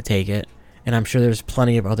sure going to take it. And I'm sure there's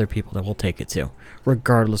plenty of other people that will take it too,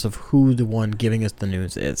 regardless of who the one giving us the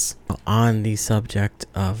news is. On the subject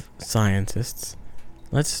of scientists,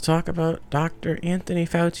 let's talk about Dr. Anthony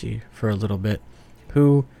Fauci for a little bit,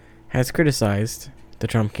 who has criticized the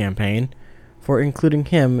Trump campaign for including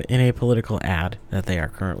him in a political ad that they are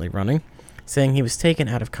currently running, saying he was taken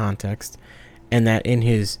out of context and that in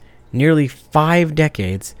his nearly 5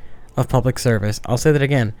 decades of public service, I'll say that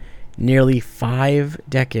again, nearly 5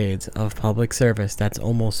 decades of public service, that's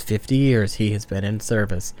almost 50 years he has been in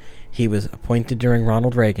service. He was appointed during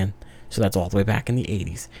Ronald Reagan, so that's all the way back in the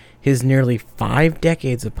 80s. His nearly 5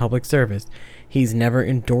 decades of public service, he's never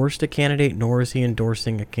endorsed a candidate, nor is he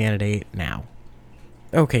endorsing a candidate now.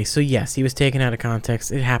 Okay, so yes, he was taken out of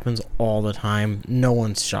context. It happens all the time. No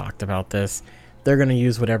one's shocked about this. They're going to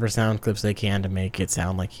use whatever sound clips they can to make it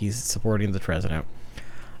sound like he's supporting the president.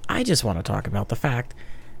 I just want to talk about the fact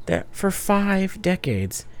that for 5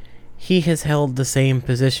 decades, he has held the same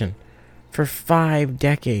position. For 5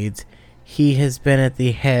 decades, he has been at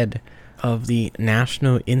the head of the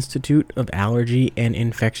National Institute of Allergy and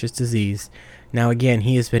Infectious Disease. Now again,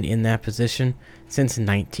 he has been in that position since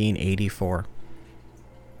 1984.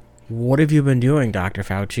 What have you been doing, Dr.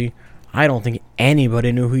 Fauci? I don't think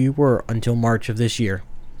anybody knew who you were until March of this year.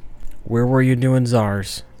 Where were you doing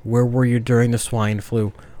SARS? Where were you during the swine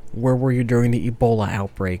flu? Where were you during the Ebola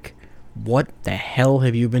outbreak? What the hell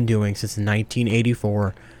have you been doing since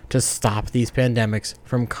 1984 to stop these pandemics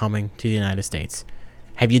from coming to the United States?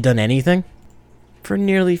 Have you done anything? For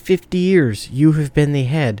nearly 50 years, you have been the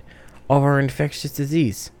head of our infectious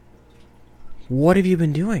disease. What have you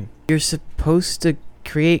been doing? You're supposed to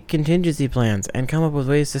create contingency plans and come up with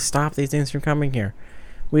ways to stop these things from coming here.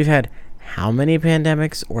 We've had how many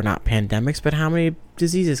pandemics, or not pandemics, but how many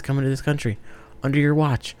diseases come into this country under your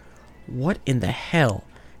watch? What in the hell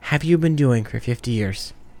have you been doing for 50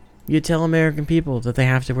 years? You tell American people that they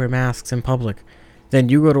have to wear masks in public. Then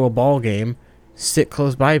you go to a ball game, sit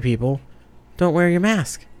close by people, don't wear your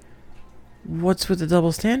mask. What's with the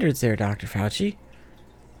double standards there, Dr. Fauci?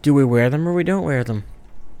 Do we wear them or we don't wear them?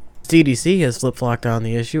 CDC has flip-flopped on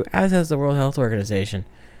the issue, as has the World Health Organization.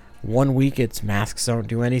 1 week it's masks don't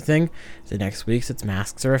do anything. The next week it's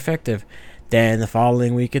masks are effective. Then the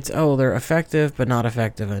following week it's, they're effective but not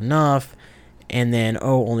effective enough. And then,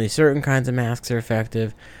 only certain kinds of masks are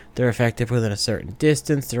effective. They're effective within a certain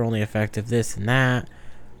distance. They're only effective this and that.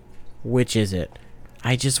 Which is it?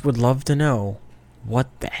 I just would love to know what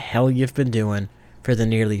the hell you've been doing for the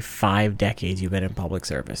nearly 5 decades you've been in public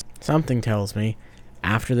service. Something tells me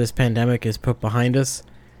after this pandemic is put behind us,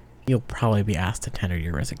 you'll probably be asked to tender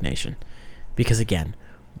your resignation. Because again,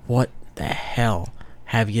 what the hell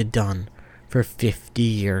have you done for 50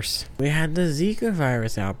 years? We had the Zika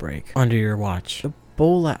virus outbreak under your watch. The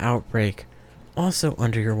Ebola outbreak also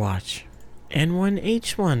under your watch.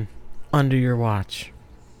 N1H1 under your watch.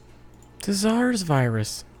 The SARS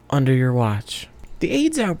virus under your watch. The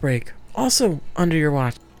AIDS outbreak also under your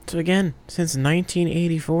watch. So again, since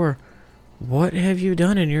 1984, what have you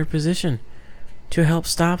done in your position to help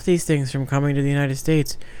stop these things from coming to the United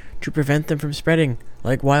States, to prevent them from spreading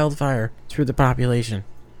like wildfire through the population?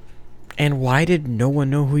 And why did no one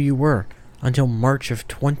know who you were until March of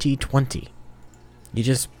 2020? You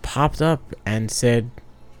just popped up and said,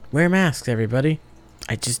 wear masks, everybody.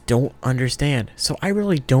 I just don't understand. So I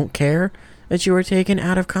really don't care that you are taken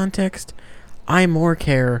out of context. I more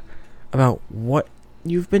care about what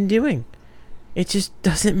you've been doing. It just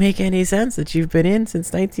doesn't make any sense that you've been in since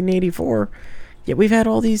 1984, yet we've had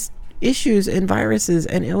all these issues and viruses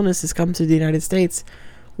and illnesses come to the United States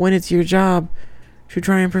when it's your job to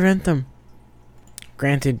try and prevent them.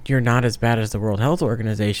 Granted, you're not as bad as the World Health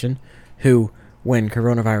Organization, who, when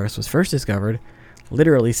coronavirus was first discovered,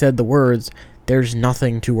 literally said the words, "There's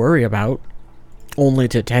nothing to worry about," only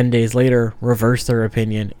to 10 days later reverse their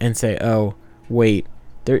opinion and say, "Oh, wait,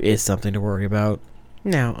 there is something to worry about."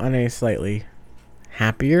 Now, on a slightly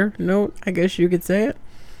happier note, I guess you could say it,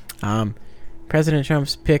 President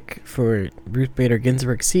Trump's pick for Ruth Bader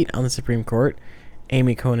Ginsburg's seat on the Supreme Court,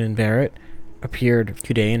 Amy Coney Barrett, appeared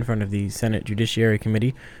today in front of the Senate Judiciary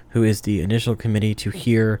Committee, who is the initial committee to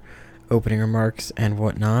hear opening remarks and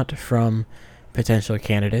whatnot from potential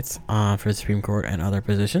candidates for the Supreme Court and other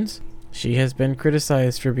positions. She has been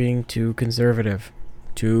criticized for being too conservative,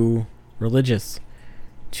 too religious,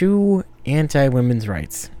 too anti-women's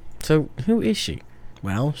rights. So who is she?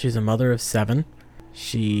 Well, she's a mother of 7.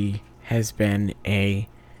 She has been a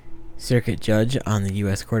circuit judge on the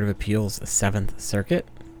U.S. Court of Appeals 7th Circuit.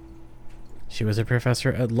 She was a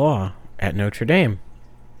professor at law at Notre Dame.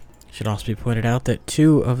 It should also be pointed out that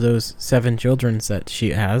 2 of those 7 children that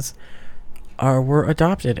she has were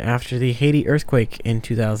adopted after the Haiti earthquake in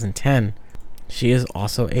 2010. She is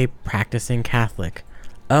also a practicing Catholic.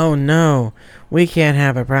 Oh no, we can't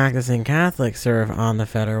have a practicing Catholic serve on the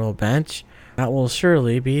federal bench. That will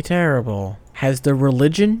surely be terrible. Has the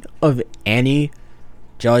religion of any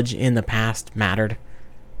judge in the past mattered?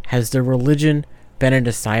 Has the religion been a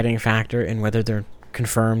deciding factor in whether they're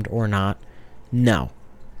confirmed or not? No.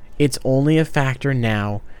 It's only a factor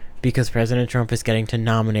now because President Trump is getting to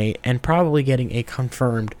nominate and probably getting a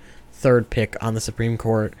confirmed 3rd pick on the Supreme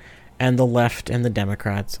Court, and the left and the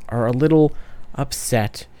Democrats are a little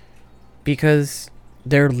upset because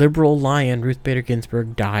their liberal lion, Ruth Bader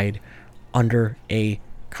Ginsburg, died under a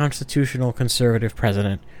constitutional conservative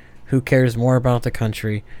president who cares more about the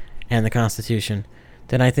country and the Constitution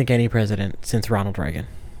than I think any president since Ronald Reagan.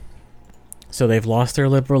 So they've lost their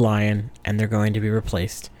liberal lion, and they're going to be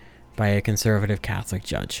replaced by a conservative Catholic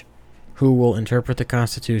judge who will interpret the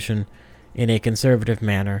Constitution in a conservative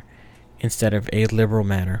manner instead of a liberal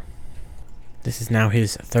manner. This is now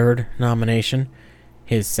his 3rd nomination.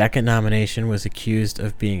 His 2nd nomination was accused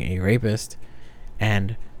of being a rapist,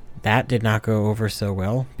 and that did not go over so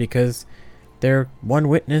well because their one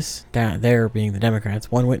witness, that there being the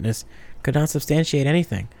Democrats, one witness could not substantiate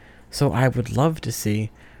anything. So I would love to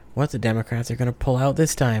see what the Democrats are going to pull out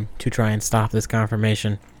this time to try and stop this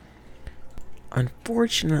confirmation.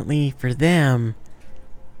 Unfortunately for them,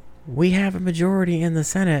 we have a majority in the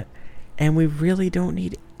Senate, and we really don't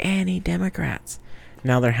need any Democrats.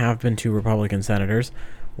 Now, there have been 2 Republican senators,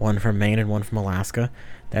 one from Maine and one from Alaska,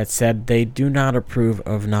 that said they do not approve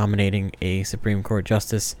of nominating a Supreme Court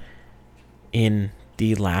justice in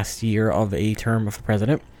the last year of a term of the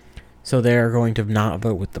president. So they are going to not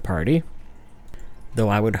vote with the party. Though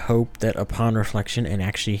I would hope that upon reflection and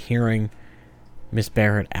actually hearing Miss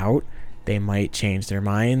Barrett out, they might change their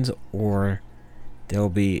minds, or they'll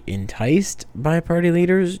be enticed by party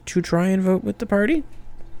leaders to try and vote with the party.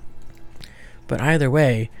 But either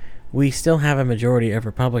way, we still have a majority of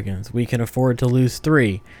Republicans. We can afford to lose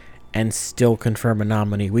 3 and still confirm a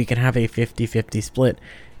nominee. We can have a 50-50 split,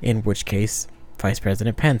 in which case Vice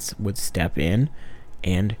President Pence would step in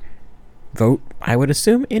and vote, I would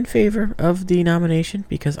assume, in favor of the nomination,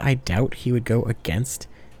 because I doubt he would go against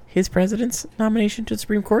his president's nomination to the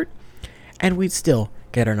Supreme Court, and we'd still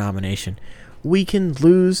get our nomination. We can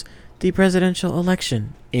lose the presidential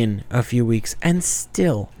election in a few weeks and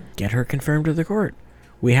still get her confirmed to the court.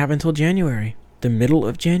 We have until January, the middle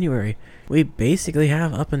of January. We basically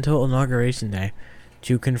have up until Inauguration Day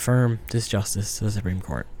to confirm this justice to the Supreme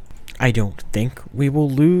Court. I don't think we will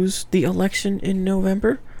lose the election in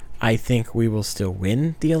November. I think we will still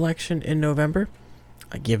win the election in November,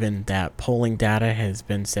 given that polling data has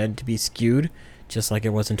been said to be skewed, just like it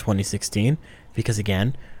was in 2016, because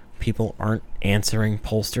again, people aren't answering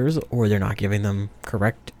pollsters, or they're not giving them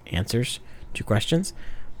correct answers to questions.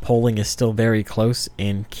 Polling is still very close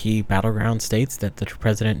in key battleground states that the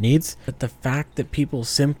president needs. But the fact that people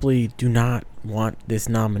simply do not want this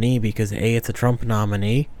nominee because A, it's a Trump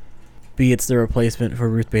nominee, B, it's the replacement for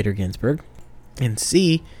Ruth Bader Ginsburg, and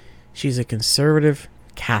C, she's a conservative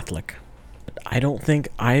Catholic. I don't think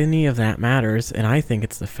any of that matters, and I think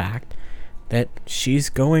it's the fact that she's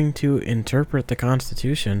going to interpret the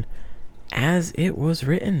Constitution as it was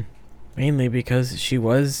written. Mainly because she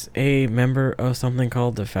was a member of something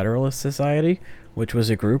called the Federalist Society, which was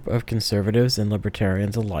a group of conservatives and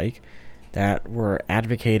libertarians alike that were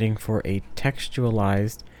advocating for a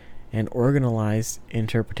textualized and organized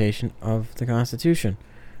interpretation of the Constitution,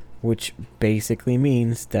 which basically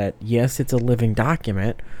means that, yes, it's a living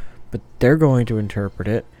document, but they're going to interpret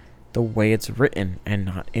it the way it's written and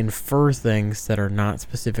not infer things that are not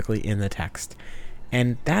specifically in the text.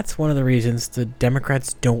 And that's one of the reasons the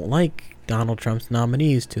Democrats don't like Donald Trump's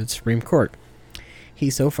nominees to the Supreme Court. He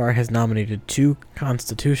so far has nominated 2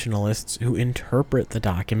 constitutionalists who interpret the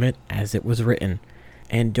document as it was written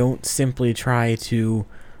and don't simply try to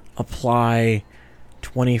apply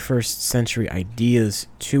 21st century ideas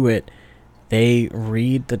to it. They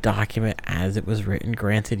read the document as it was written.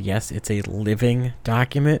 Granted, yes, it's a living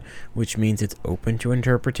document, which means it's open to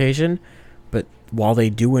interpretation. But while they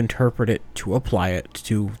do interpret it to apply it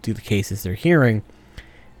to the cases they're hearing,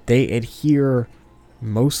 they adhere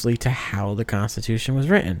mostly to how the Constitution was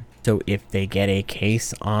written. So if they get a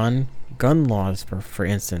case on gun laws, for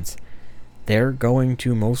instance, they're going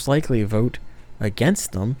to most likely vote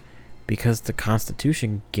against them because the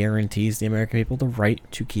Constitution guarantees the American people the right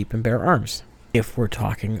to keep and bear arms. If we're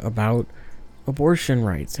talking about abortion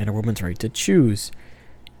rights and a woman's right to choose,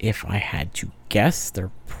 if I had to guess,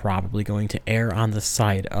 they're probably going to err on the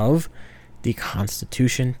side of the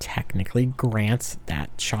Constitution technically grants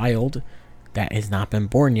that child that has not been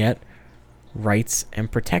born yet rights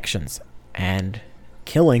and protections, and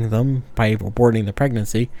killing them by aborting the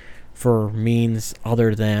pregnancy for means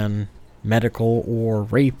other than medical or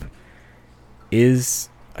rape is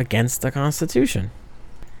against the Constitution.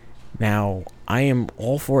 Now, I am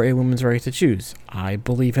all for a woman's right to choose. I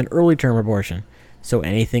believe in early term abortion. So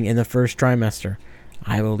anything in the first trimester.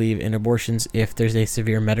 I believe in abortions if there's a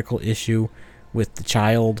severe medical issue with the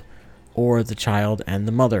child or the child and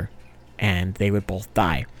the mother, and they would both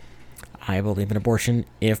die. I believe in abortion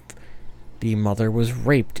if the mother was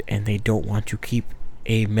raped and they don't want to keep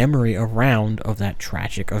a memory around of that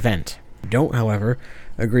tragic event. I don't, however,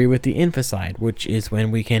 agree with the infanticide, which is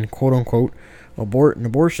when we can quote-unquote abort an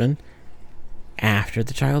abortion after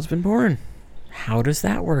the child's been born. How does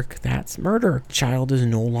that work? That's murder. The child is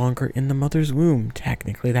no longer in the mother's womb.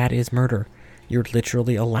 Technically, that is murder. You're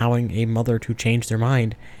literally allowing a mother to change their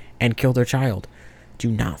mind and kill their child. Do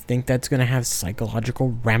you not think that's going to have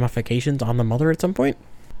psychological ramifications on the mother at some point?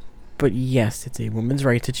 But yes, it's a woman's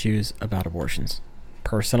right to choose about abortions.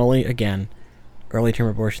 Personally, again, early term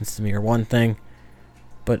abortions to me are one thing,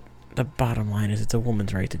 but the bottom line is it's a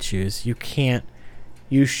woman's right to choose.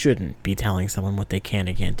 You shouldn't be telling someone what they can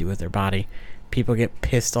and can't do with their body. People get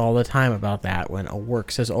pissed all the time about that when a work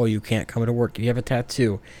says, oh, you can't come into work if you have a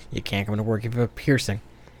tattoo. You can't come into work if you have a piercing.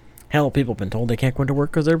 Hell, people have been told they can't come into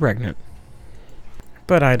work because they're pregnant.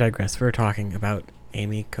 But I digress. We're talking about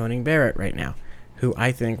Amy Coney Barrett right now, who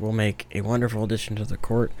I think will make a wonderful addition to the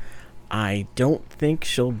court. I don't think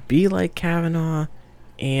she'll be like Kavanaugh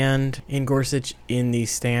and Gorsuch in the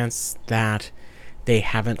stance that they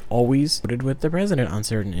haven't always voted with the president on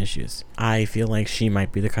certain issues. I feel like she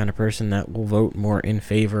might be the kind of person that will vote more in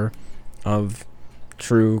favor of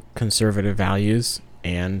true conservative values,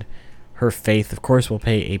 and her faith, of course, will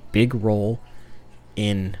play a big role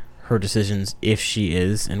in her decisions if she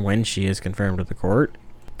is and when she is confirmed to the court.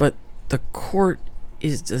 But the court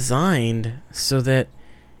is designed so that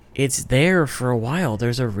it's there for a while.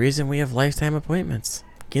 There's a reason we have lifetime appointments.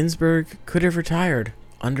 Ginsburg could have retired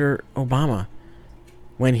under Obama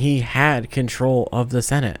when he had control of the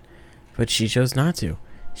Senate, but she chose not to.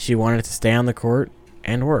 She wanted to stay on the court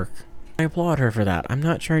and work. I applaud her for that. I'm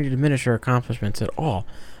not trying to diminish her accomplishments at all.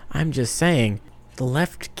 I'm just saying the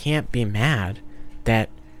left can't be mad that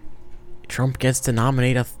Trump gets to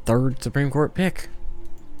nominate a third Supreme Court pick.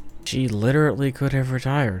 She literally could have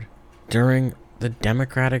retired during the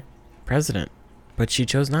Democratic president, but she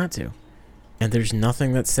chose not to. And there's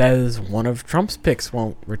nothing that says one of Trump's picks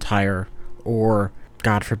won't retire or,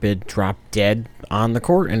 God forbid, drop dead on the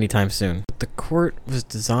court anytime soon. But the court was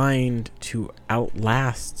designed to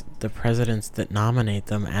outlast the presidents that nominate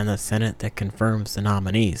them and the Senate that confirms the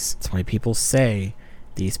nominees. That's why people say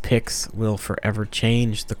these picks will forever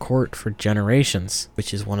change the court for generations,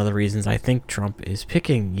 which is one of the reasons I think Trump is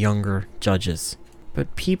picking younger judges.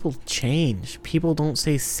 But people change. People don't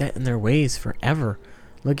stay set in their ways forever.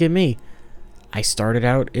 Look at me. I started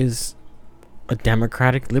out as a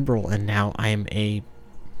Democratic liberal, and now I am a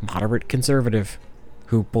moderate conservative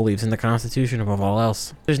who believes in the Constitution above all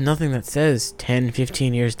else. There's nothing that says 10,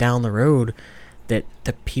 15 years down the road that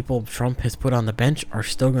the people Trump has put on the bench are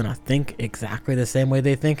still going to think exactly the same way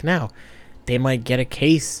they think now. They might get a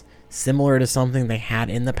case similar to something they had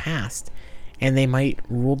in the past, and they might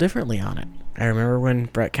rule differently on it. I remember when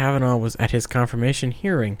Brett Kavanaugh was at his confirmation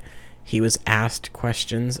hearing, he was asked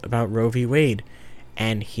questions about Roe v. Wade,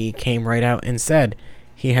 and he came right out and said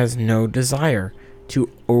he has no desire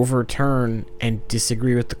to overturn and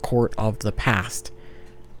disagree with the court of the past.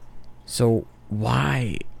 So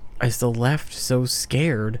why is the left so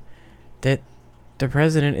scared that the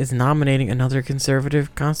president is nominating another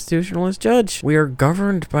conservative constitutionalist judge? We are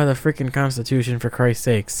governed by the freaking Constitution, for Christ's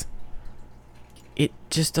sakes. It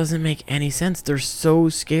just doesn't make any sense. They're so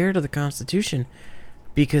scared of the Constitution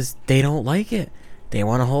because they don't like it. They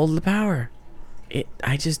want to hold the power.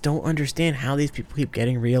 I just don't understand how these people keep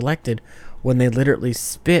getting reelected when they literally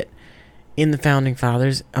spit in the Founding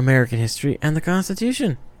Fathers, American history, and the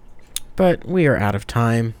Constitution. But we are out of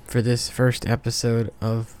time for this first episode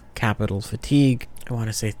of Capital Fatigue. I want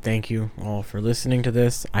to say thank you all for listening to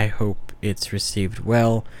this. I hope it's received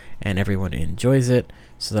well and everyone enjoys it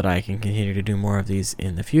so that I can continue to do more of these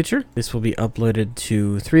in the future. This will be uploaded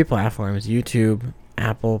to 3 platforms: YouTube,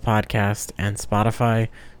 Apple Podcast, and Spotify,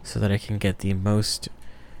 so that I can get the most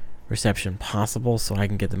reception possible, so I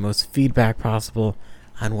can get the most feedback possible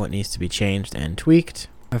on what needs to be changed and tweaked.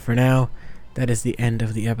 But for now, that is the end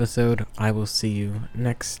of the episode. I will see you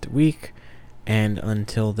next week, and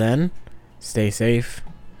until then, stay safe,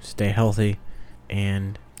 stay healthy,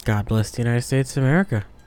 and God bless the United States of America.